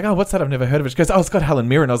 And I was like, oh, what's that? I've never heard of it. She goes, oh, it's got Helen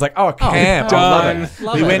Mirren. I was like, oh, camp. I love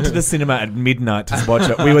it. We went to the cinema at midnight to watch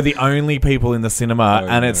it. We were the only people in the cinema,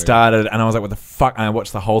 and it started, and I was like, what the fuck? And I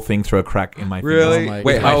watched the whole thing through a crack in my fingers. Really? Oh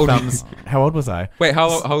Wait, how old was I? Wait, how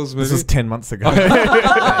old was the movie? This was 10 months ago.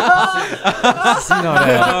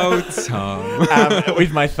 Tom.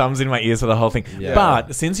 With my thumbs in my ears for the whole thing. Yeah.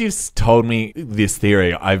 But since you've told me this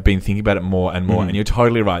theory, I've been thinking about it more and more, and you're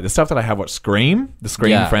totally right. The stuff that I have watched, Scream, the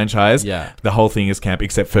Scream franchise, the whole thing is camp,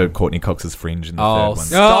 except for Courtney Cox's Fringe in the third one.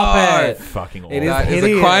 Stop it. Fucking awful. It is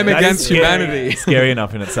a crime against humanity. Scary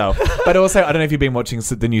enough in itself. But also, I don't know if you've been watching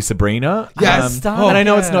the new Sabrina. Yes. And I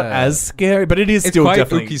know it's not as scary, but it is still quite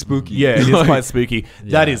definitely spooky. Yeah, it is quite spooky.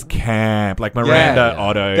 That is camp. Like Miranda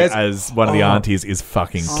Otto as one of the aunties is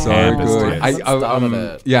fucking camp. Good.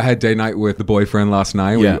 I had date night with the boyfriend last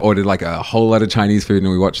night. We ordered like a whole lot of Chinese food,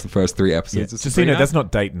 and we watched the first 3 episodes. Just so you know, that's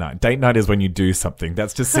not date night. Date night is when you do something.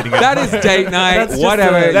 That's just sitting. That is date night.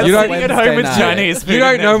 Whatever. That's you don't sitting at home with Chinese food. You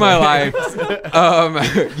don't know my life.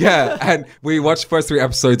 And we watched the first 3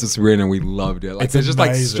 episodes of Sabrina, and we loved it. Like, it's there's just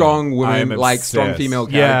like strong women, like strong female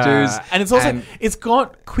characters, and it's also it's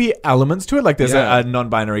got queer elements to it. Like there's a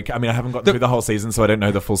non-binary. I mean, I haven't gotten through the whole season, so I don't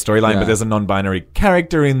know the full storyline. But there's a non-binary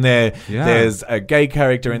character in there. Yeah. There's a gay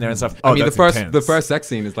character in there and stuff. I mean, the first sex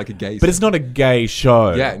scene is like a gay. But it's not a gay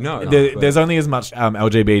show. Yeah, no. There's only as much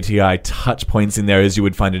LGBTI touch points in there as you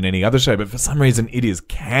would find in any other show. But for some reason, it is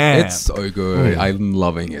camp. It's so good. I'm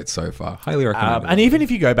loving it so far. Highly recommend it. And even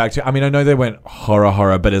if you go back to, I mean, I know they went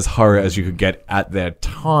horror, but as horror as you could get at their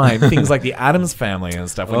time. Things like the Addams Family and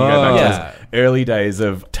stuff. When you go back to those early days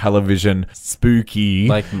of television, spooky,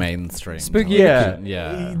 like mainstream, spooky.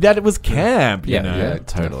 Yeah. That it was camp. You know? Yeah,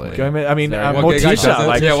 totally. I mean,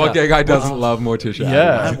 Morticia. What gay guy doesn't love Morticia?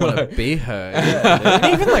 Yeah, I want to be her. And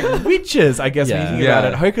even like witches. I guess when you think about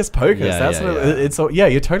it, Hocus Pocus. It's all. Yeah,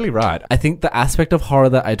 you're totally right. I think the aspect of horror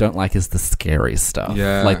that I don't like is the scary stuff.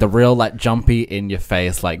 Yeah, like the real like jumpy in your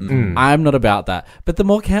face. Like I'm not about that. But the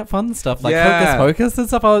more camp fun stuff, like Hocus Pocus and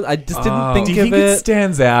stuff, I just didn't think of it. Do you think it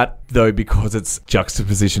stands out though because it's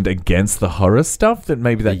juxtapositioned against the horror stuff that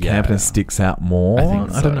maybe that campness sticks out more? I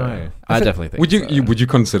think so. I don't know. I definitely think would you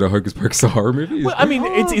consider Hocus Pocus a horror movie? Well, I mean,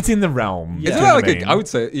 it's in the realm. Yeah. It's not like I would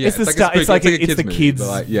say it's the it's the kids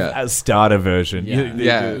starter version.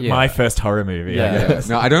 My first horror movie.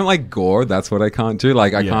 No, I don't like gore. That's what I can't do.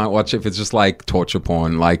 Like I can't watch it if it's just like torture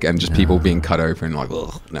porn, like and just people being cut open. Like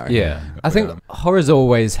no. Yeah, I think horror's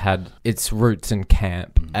always had its roots in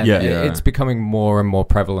camp, and it's becoming more and more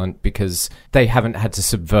prevalent because they haven't had to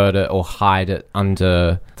subvert it or hide it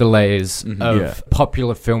under the layers of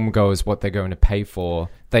popular film goers what they're going to pay for.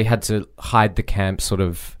 They had to hide the camp sort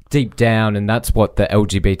of deep down, and that's what the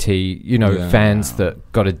LGBT, fans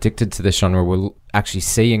that got addicted to the genre were actually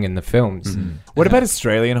seeing in the films. What about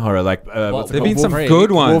Australian horror? Like, there've been some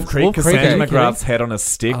good ones. Wolf Creek, Cassandra McGrath's head on a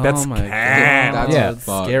stick. That's camp. That's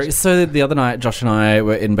scary. So the other night, Josh and I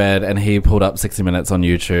were in bed, and he pulled up 60 Minutes on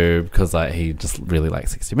YouTube because he just really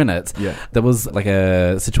likes 60 Minutes. Yeah. There was like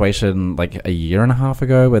a situation like a year and a half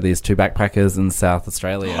ago where these 2 backpackers in South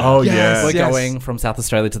Australia were going from South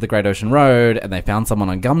Australia to the Great Ocean Road, and they found someone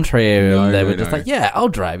on Gumtree, and they were just like, I'll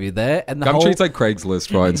drive you there. And Gumtree's like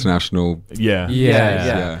Craigslist for international.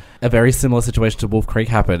 Yeah. A very similar situation to Wolf Creek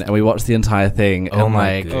happened, and we watched the entire thing. And oh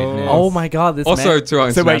my god! This also to our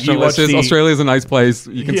international listeners, Australia's a nice place.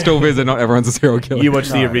 You can still visit. Not everyone's a serial killer. You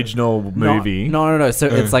watched the original movie? No. So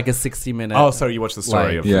it's like a 60-minute. Oh, sorry, you watched the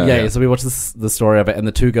story of it. So we watched the story of it, and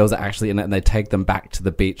the 2 girls are actually in it, and they take them back to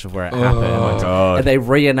the beach of where it happened. Oh my god! And they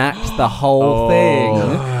reenact the whole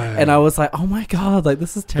thing. And I was like, oh my god, like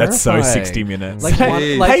this is terrifying. That's so 60 Minutes.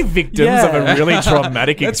 Hey, victims of a really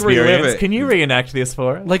traumatic experience, can you reenact this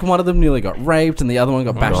for us? Like one of them nearly got raped, and the other one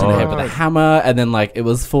got bashed in the head with a hammer, and then like it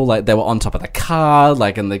was full like they were on top of the car,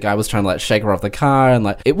 like, and the guy was trying to like shake her off the car, and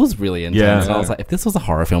like it was really intense. And I was like, if this was a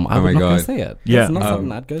horror film, I would not go see it. It's not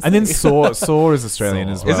something I'd go see. And then Saw is Australian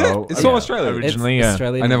as well. Is it? It's Saw Australia originally.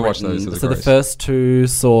 Australian. I never watched those. So the first 2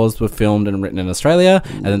 Saws were filmed and written in Australia,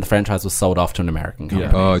 and then the franchise was sold off to an American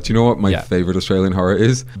company. Oh, do you know what my favorite Australian horror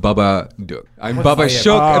is? Baba Dook. I'm Baba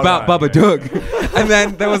shook about Baba Dook. And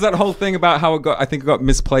then there was that whole thing about how it got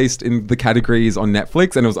misplaced in the categories on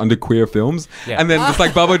Netflix, and it was under queer films. And then just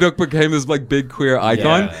like Babadook became this like big queer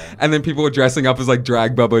icon, and then people were dressing up as like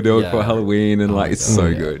drag Babadook for Halloween, and like it's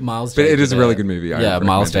so good. Miles but it is a really good movie.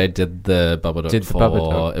 Miles J did the Babadook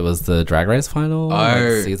for it was the Drag Race final,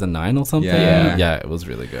 like season 9 or something. Yeah, it was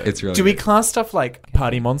really good. It's really. Do we class stuff like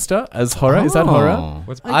Party Monster as horror? Is that horror?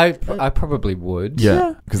 What's I probably would.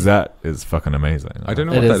 Yeah, because that is fucking amazing. I don't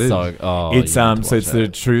know what that is. It's so it's the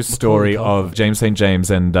true story of James St. James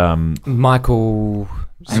and Michael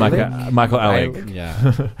Alec.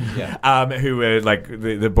 Who were like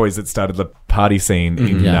the boys that started the party scene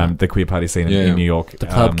in the queer party scene in New York. The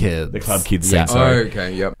club kids. The club kids scene. Yeah. Sorry.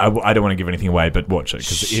 Okay, yep. I don't want to give anything away, but watch it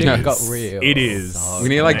because it got real. It is. We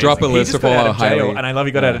need to like drop a list of all our highlights. And I love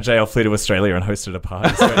he got out of jail, flew to Australia, and hosted a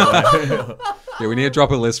party. Yeah, we need to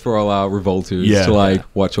drop a list for all our revolters to like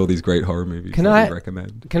watch all these great horror movies. We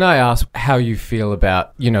recommend? Can I ask how you feel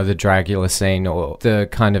about the Dragula scene or the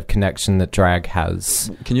kind of connection that drag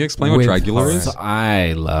has? Can you explain what Dragula is?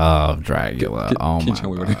 I love Dragula. Can you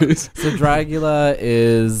tell me what it is? So Dragula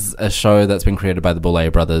is a show that's been created by the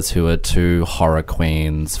Boulet brothers, who are two horror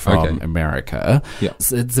queens from America. Yeah.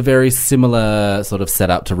 So it's a very similar sort of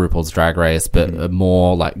setup to RuPaul's Drag Race, but a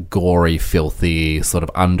more like gory, filthy, sort of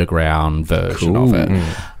underground version of it.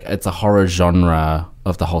 It's a horror genre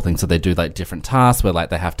of the whole thing. So they do like different tasks where like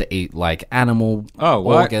they have to eat like animal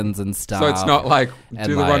organs and stuff. So it's not like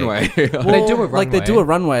do the runway. Well, they do a runway. Like they do a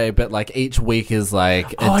runway, but like each week is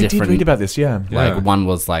like a different. I did read about this. Yeah. Like one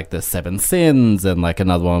was like the 7 sins, and like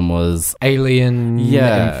another one was alien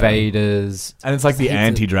invaders, and it's like the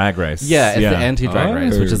anti-drag race. Yeah, it's the anti-drag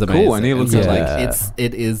race, which is amazing. Cool. I need to look at like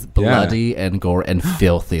it is bloody and gore and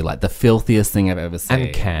filthy, like the filthiest thing I've ever seen,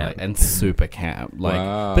 and camp and super camp.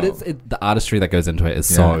 Like, but it's the artistry that goes into it is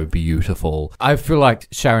so beautiful. I feel like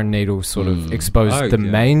Sharon Needles sort of exposed the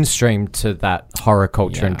mainstream to that horror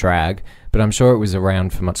culture and drag, but I'm sure it was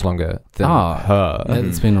around for much longer than her.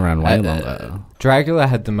 It's been around way longer. Dragula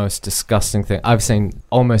had the most disgusting thing. I've seen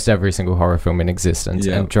almost every single horror film in existence,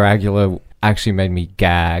 and Dragula actually made me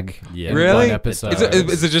gag. Yeah. Really? One episode.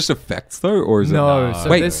 Is it just effects though, or is no? So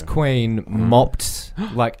this queen mopped,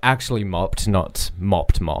 like actually mopped, not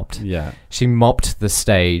mopped. Yeah. She mopped the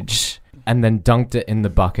stage and then dunked it in the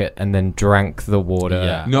bucket and then drank the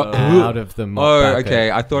water out of the mop bucket.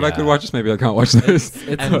 Okay. I thought I could watch this. Maybe I can't watch this.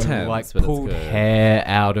 It's intense, like but pulled it's good. hair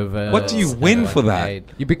out of it. What do you win for that?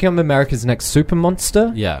 You become America's next super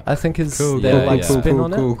monster. Yeah, I think is cool. their spin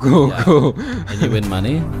on it. Cool. And you win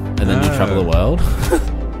money, and then you travel the world.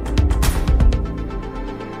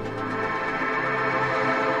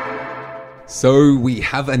 So we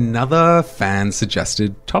have another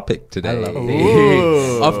fan-suggested topic today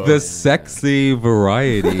of the sexy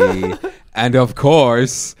variety. And of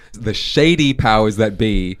course, the shady powers that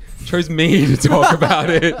be chose me to talk about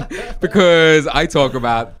it because I talk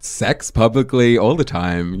about sex publicly all the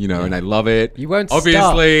time, and I love it. You won't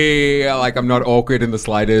Obviously, like I'm not awkward in the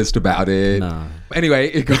slightest about it. No. Anyway,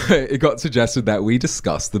 it got suggested that we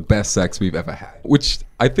discuss the best sex we've ever had, which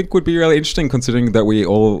I think would be really interesting considering that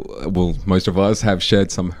most of us have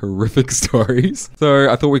shared some horrific stories.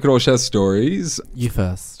 So I thought we could all share stories. You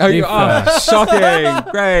first.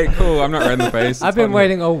 Shocking. Great, cool. I'm not red in the face. I've been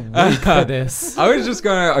waiting a week for this. I was just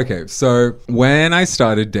going to... Okay, so when I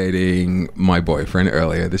started dating my boyfriend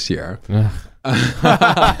earlier this year...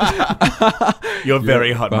 Your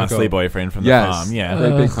very hot muscly boyfriend from the farm. Yeah.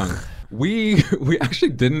 Very big punk. We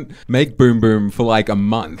actually didn't make Boom Boom for like a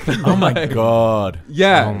month. Oh my God.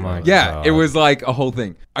 Yeah. Oh my God. It was like a whole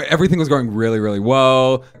thing. Everything was going really, really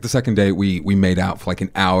well. The second date, we made out for like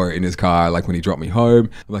an hour in his car, like when he dropped me home.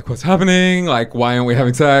 I'm like, what's happening? Like, why aren't we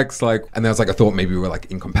having sex? Like, and then I was like, I thought maybe we were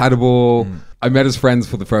like incompatible. I met his friends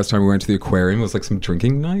for the first time. We went to the aquarium. It was like some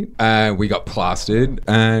drinking night. And we got plastered.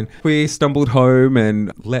 And we stumbled home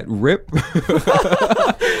and let rip. It's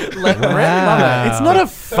not a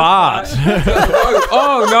fart.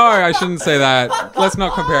 oh, no, I shouldn't say that. Let's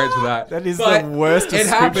not compare it to that. That is the worst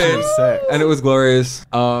description of sex. And it was glorious.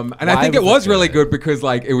 And I think it was really good because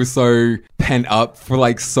like it was so pent up for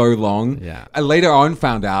like so long. Yeah. I later on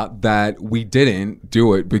found out that we didn't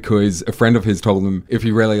do it because a friend of his told him if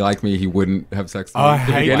he really liked me, he wouldn't have sex with me. I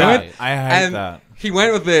hate that. I hate that. He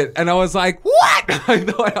went with it, and I was like, what? I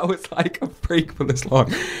thought I was like a freak for this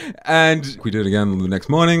long. And we did it again the next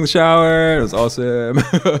morning, the shower. It was awesome.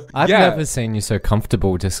 I've never seen you so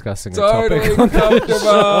comfortable discussing a topic. Comfortable.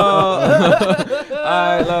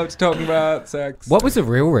 I loved talking about sex. What was the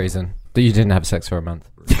real reason that you didn't have sex for a month?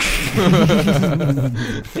 Sorry.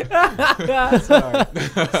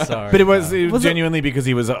 But it was genuinely because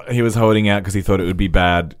he was holding out because he thought it would be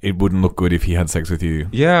bad. It wouldn't look good if he had sex with you.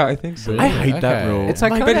 Yeah, I think so. I hate that rule. It's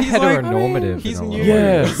like kind of heteronormative. He's new.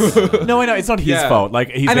 Yes. No, I know it's not his fault. Like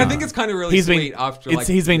I think it's kind of really sweet after.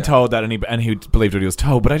 He's been told that, and he believed what he was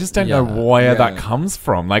told. But I just don't know where that comes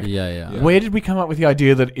from. Like, where did we come up with the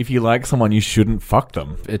idea that if you like someone, you shouldn't fuck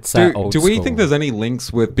them? It's do we think there's any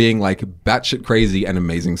links with being like batshit crazy and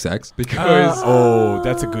amazing sex? sex because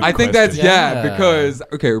that's a good I think question. that's because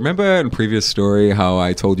remember in a previous story how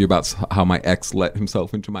I told you about how my ex let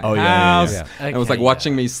himself into my house and was like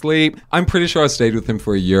watching me sleep. I'm pretty sure I stayed with him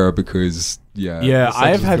for a year because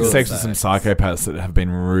I've had sex with some psychopaths that have been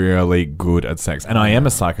really good at sex, and I am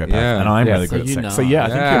a psychopath, and I'm really good at sex. So I think you're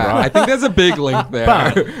right. I think there's a big link there,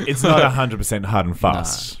 but it's not 100% hard and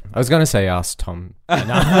fast. I was going to say ask Tom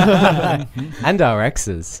and our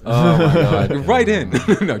exes. Oh my god! Right in.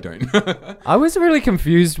 No, don't. I was really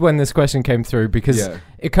confused when this question came through because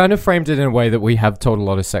it kind of framed it in a way that we have told a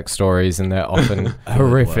lot of sex stories and they're often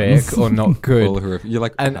horrific or not good. You're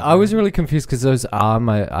like, and I was really confused because those are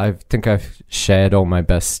I think I've shared all my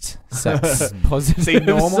best sex positives. See,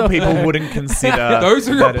 normal people wouldn't consider those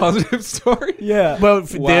are your positive stories. Yeah. Well,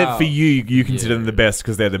 for you consider them the best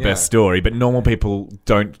because they're the best story, but normal people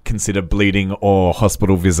don't consider bleeding or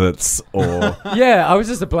hospital visits or I was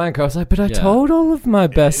just a blank. I was like, but I told all of my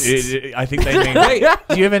best. I think they mean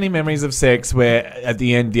do you have any memories of sex where at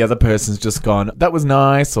the end the other person's just gone, that was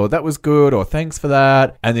nice or that was good or thanks for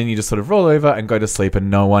that, and then you just sort of roll over and go to sleep and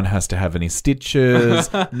no one has to have any stitches,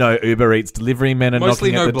 no Uber Eats delivery men are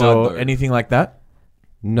knocking at the door, anything like that?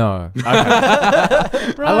 No. Okay.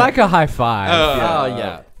 I like a high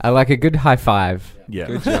five. I like a good high five. Yeah.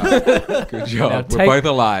 Good job. Good job. We're both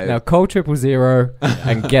alive. Now call 000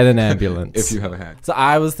 and get an ambulance. If you have a hand. So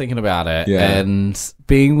I was thinking about it, and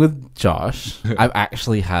being with Josh, I've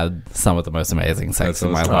actually had some of the most amazing sex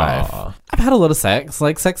in my life. I've had a lot of sex.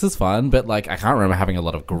 Like, sex is fun, but like I can't remember having a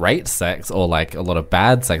lot of great sex or like a lot of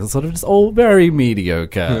bad sex. It's sort of just all very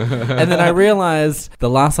mediocre. And then I realized the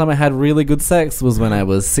last time I had really good sex was when I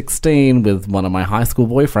was 16 with one of my high school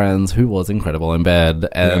boyfriends who was incredible in bed.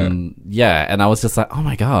 And and I was just like, oh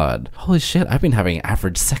my god, holy shit, I've been having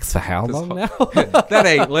average sex for how long now? That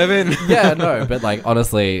ain't living. No, but like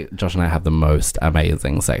honestly, Josh and I have the most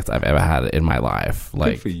amazing sex I've ever had in my life.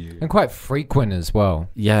 Like, good for you. And quite frequent as well.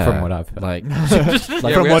 Yeah, from what I've heard. Like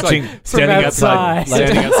from watching, standing outside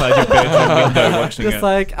your bedroom window watching just it.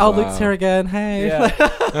 Like, oh, Luke's here again. Hey,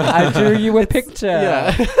 I drew you a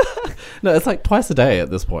picture. No, it's like twice a day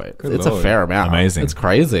at this point. It's a fair amount. Amazing. It's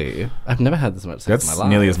crazy. I've never had this much sex in my life. That's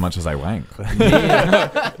nearly as much as I wank.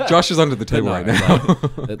 Josh is under the table right now.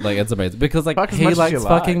 Like it's amazing because like Fuck as he much as likes you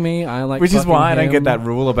fucking like. me. I like, which is why I don't him. get that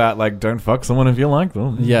rule about like don't fuck someone if you like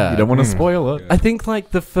them. Yeah, you don't want to spoil it. I think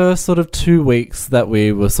like the first sort of 2 weeks that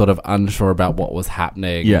we were sort of unsure about what was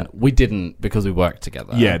happening. We didn't because we worked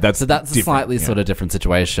together. Yeah, that's a slightly sort of different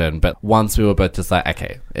situation. But once we were both just like,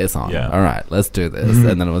 okay, it's on. Yeah. All right, let's do this.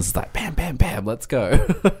 And then it was just like bam, bam, bam, let's go.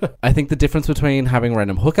 I think the difference between having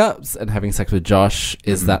random hookups and having sex with Josh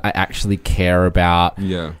is that I actually care about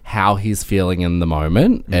how he's feeling in the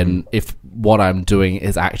moment and if what I'm doing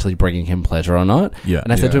is actually bringing him pleasure or not.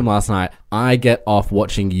 And I said to him last night, I get off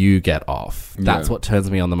watching you get off. That's what turns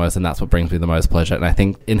me on the most and that's what brings me the most pleasure. And I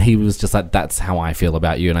think, and he was just like, that's how I feel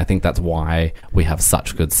about you. And I think that's why we have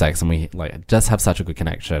such good sex and we like just have such a good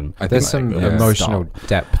connection. There's some emotional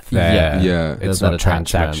depth there. It's not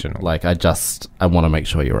transactional. Like I want to make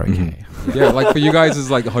sure you're okay. Like for you guys is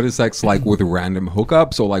like hotter sex like with random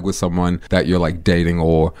hookups or like with someone that you're like dating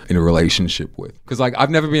or in a relationship with? Because like I've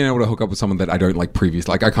never been able to hook up with someone that I don't like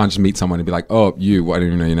previously. Like I can't just meet someone and be like, oh, you, I don't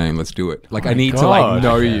even know your name, let's do it. Like I need to like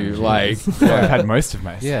know you. Like I've had most of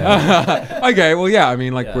my okay, well I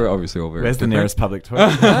mean like we're obviously all very Where's the nearest public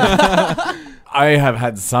toilet? I have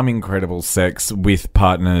had some incredible sex with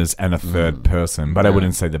partners and a third person, but I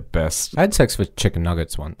wouldn't say the best. I had sex with chicken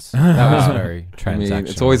nuggets once. That was very transactional. I mean,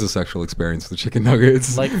 it's always a sexual experience with chicken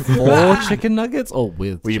nuggets. Like 4 chicken nuggets or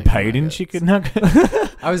with Were you paid in chicken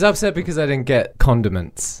nuggets? I was upset because I didn't get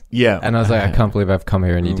condiments. Yeah. And I was like, I can't believe I've come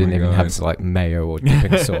here and you didn't even have like mayo or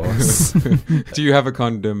dipping sauce. Do you have a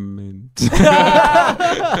condiment?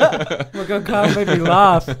 Oh my God, Kyle made me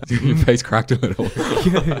laugh. Your face cracked a little.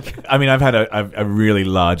 I mean, I've had a really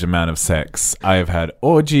large amount of sex. I've had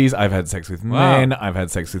orgies. I've had sex with men. I've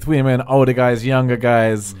had sex with women, older guys, younger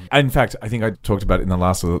guys. In fact, I think I talked about it in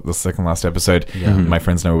the second last episode. My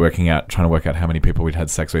friends and I were trying to work out how many people we'd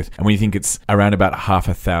had sex with. And when you think it's around about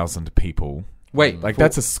 1,000 people. Wait, like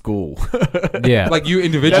that's a school. Yeah. Like you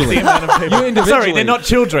individually. That's the amount of people. You individually. Sorry, they're not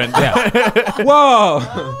children. Yeah.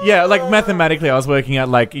 Whoa. Yeah, like mathematically I was working out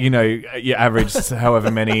like, your average however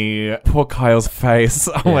many. Poor Kyle's face.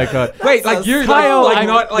 Oh my God. Wait, like you, Kyle,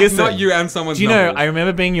 not you and someone's Do you know, I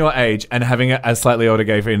remember being your age and having a slightly older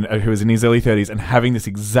gay friend who was in his early 30s and having this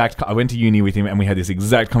exact... I went to uni with him and we had this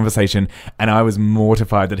exact conversation and I was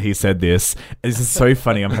mortified that he said this. This is so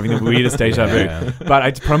funny. I'm having the weirdest deja vu. But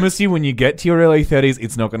I promise you, when you get to your early 30s,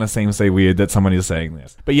 it's not going to seem so weird that someone is saying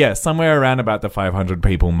this. But yeah, somewhere around about the 500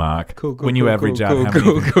 people mark. Cool, when you average out how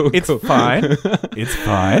many. It's fine. It's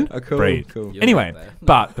fine. Breathe. Cool. Anyway,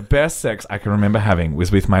 but the best sex I can remember having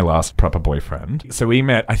was with my last proper boyfriend. So we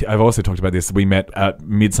met, I've also talked about this, we met at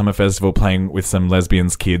Midsummer Festival playing with some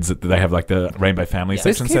lesbians kids. They have like the Rainbow Family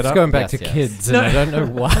section set up. This keeps going back to kids, and I don't know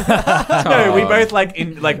why. No, we both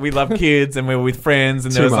we love kids, and we were with friends,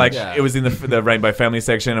 and there was it was in the Rainbow Family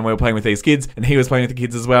section, and we were playing with these kids, and he was playing with the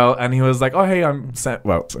kids as well, and he was like, oh, hey, I'm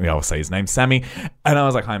I'll say his name, Sammy, and I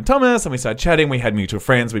was like, hi, I'm Thomas, and we started chatting, we had mutual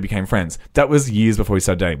friends, we became friends. That was years before we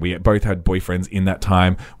started dating. We both had boyfriends in that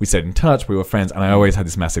time, we stayed in touch, we were friends, and I always had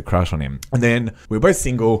this massive crush on him. And then we were both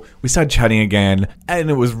single, we started chatting again, and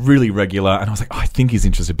it was really regular, and I was like, oh, I think he's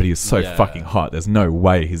interested, but he is so fucking hot, there's no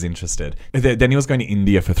way he's interested. Then he was going to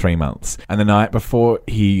India for 3 months, and the night before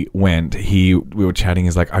he went, we were chatting,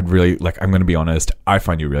 he's like, I'm going to be honest, I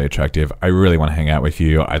find you really attractive, I really want to hang out with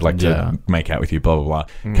you, I'd like to make out with you, blah, blah,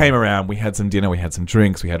 blah. Came around, we had some dinner, we had some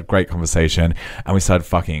drinks, we had a great conversation, and we started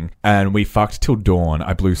fucking, and we fucked till dawn.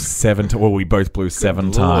 We both blew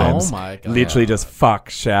 7 times. Oh my God. Literally just fuck,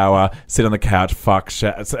 shower, sit on the couch, fuck,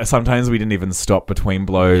 shower. Sometimes we didn't even stop between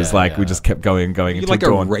blows, we just kept going you until like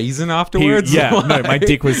dawn. a raisin afterwards? No, my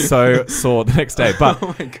dick was so sore the next day. But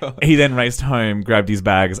oh my God. He then raced home, grabbed his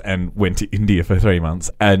bags, and went to India for 3 months.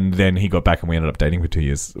 And then he got back, and we ended up dating for 2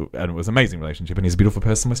 years. And it was an amazing relationship. And he's a beautiful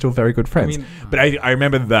person. We're still very good friends. But I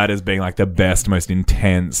remember that as being like the best, most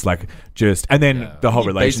intense, and then the whole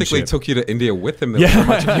relationship. Basically took you to India with him. There was so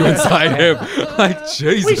much of you inside him. Like,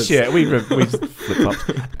 Jesus. We share. We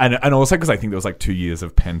flip-flopped. And also because I think there was 2 years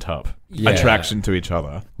of pent-up attraction to each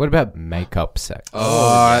other. What about makeup sex?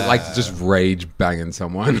 Like just rage banging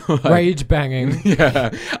someone. Rage banging.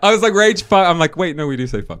 Yeah. I was like, rage fuck. I'm like, wait, no, we do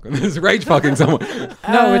say fuck. It's rage fucking someone.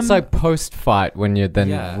 No, it's like post-fight when you're then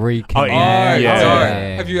reconnecting. Oh,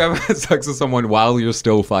 yeah. Have you ever had sex with someone while you're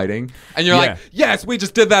still fighting? And you're like, yes, we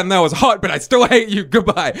just did that and that was hot, but I still hate you.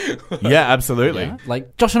 Goodbye. Yeah, absolutely. Yeah.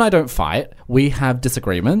 Like, Josh and I don't fight. We have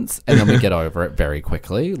disagreements, and then we get over it very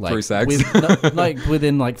quickly. Through sex?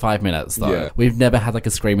 Within 5 minutes, though. Yeah. We've never had a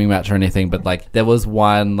screaming match or anything, but there was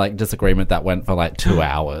one disagreement that went for 2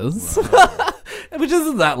 hours. Which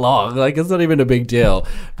isn't that long. It's not even a big deal.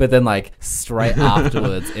 But then, straight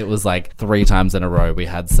afterwards, it was 3 times in a row we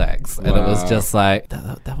had sex. And it was just that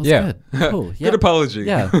was good. Cool. Yep. Good apology.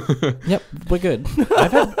 Yeah. Yep, we're good.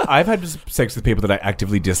 I've had sex with people that I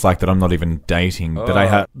actively dislike that I'm not even dating. That I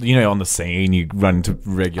have, on the scene, you run into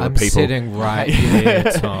regular people. I'm sitting right here,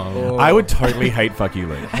 Tom. I would totally hate fuck you,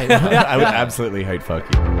 Luke. I would absolutely hate fuck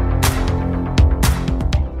you.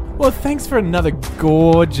 Well, thanks for another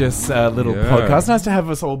gorgeous little podcast. Nice to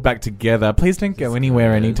have us all back together. Please don't go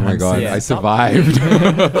anywhere anytime soon. Oh my God, I survived.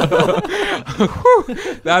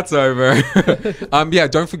 That's over.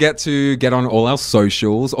 Don't forget to get on all our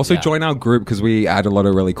socials. Also join our group because we add a lot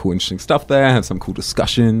of really cool, interesting stuff there. Have some cool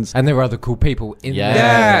discussions. And there are other cool people in there.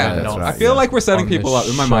 Yeah. That's right. I feel like we're setting people up.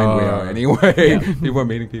 In my mind, we are anyway. People are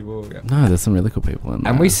meeting people. Yeah. No, there's some really cool people in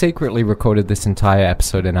there. And we secretly recorded this entire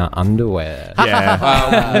episode in our underwear.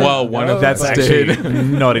 Yeah. One of that's actually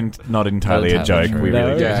not entirely a joke. We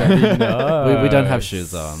really we don't have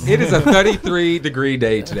shoes on. It is a 33-degree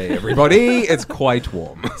day today, everybody. It's quite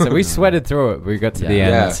warm. So we sweated through it. We got to the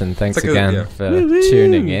end, and thanks again for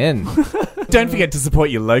tuning in. Don't forget to support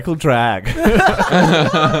your local drag.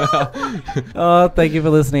 Thank you for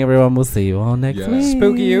listening, everyone. We'll see you all next week.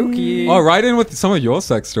 Spooky ookie. Oh, write in with some of your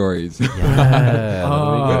sex stories.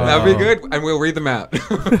 That'd be good, and we'll read them out.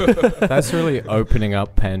 That's really opening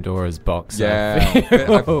up Pandora's box. Yeah.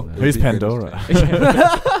 Who's Pandora?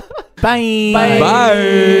 Bye.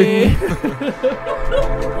 Bye.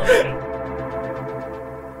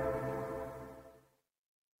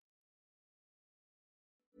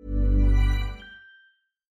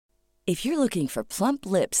 If you're looking for plump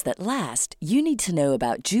lips that last, you need to know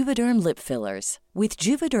about Juvederm lip fillers. With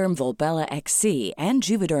Juvederm Volbella XC and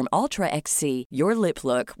Juvederm Ultra XC, your lip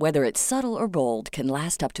look, whether it's subtle or bold, can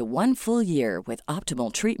last up to 1 full year with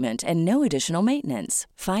optimal treatment and no additional maintenance.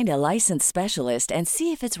 Find a licensed specialist and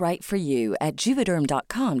see if it's right for you at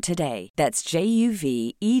Juvederm.com today. That's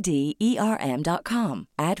JUVEDERM.com.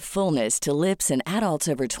 Add fullness to lips in adults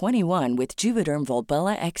over 21 with Juvederm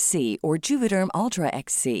Volbella XC or Juvederm Ultra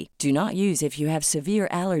XC. Do not use if you have severe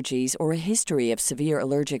allergies or a history of severe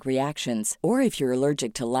allergic reactions, or if you're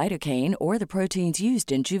allergic to lidocaine or the proteins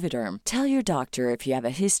used in Juvederm. Tell your doctor if you have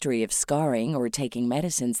a history of scarring or taking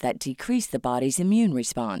medicines that decrease the body's immune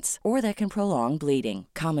response or that can prolong bleeding.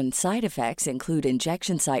 Common side effects include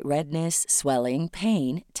injection site redness, swelling,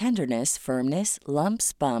 pain, tenderness, firmness,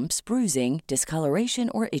 lumps, bumps, bruising, discoloration,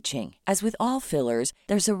 or itching. As with all fillers,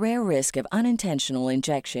 there's a rare risk of unintentional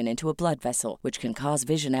injection into a blood vessel, which can cause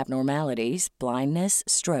vision abnormalities, blindness,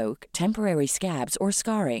 stroke, temporary scabs, or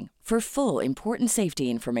scarring. For full, important safety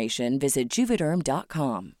information, visit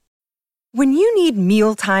Juvederm.com. When you need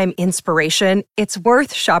mealtime inspiration, it's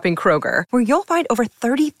worth shopping Kroger, where you'll find over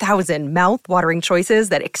 30,000 mouth-watering choices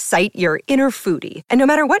that excite your inner foodie. And no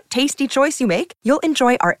matter what tasty choice you make, you'll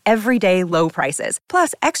enjoy our everyday low prices,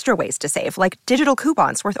 plus extra ways to save, like digital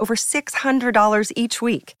coupons worth over $600 each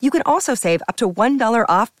week. You can also save up to $1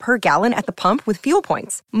 off per gallon at the pump with fuel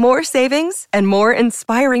points. More savings and more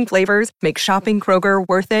inspiring flavors make shopping Kroger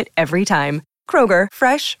worth it every time. Kroger,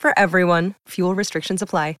 fresh for everyone. Fuel restrictions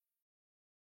apply.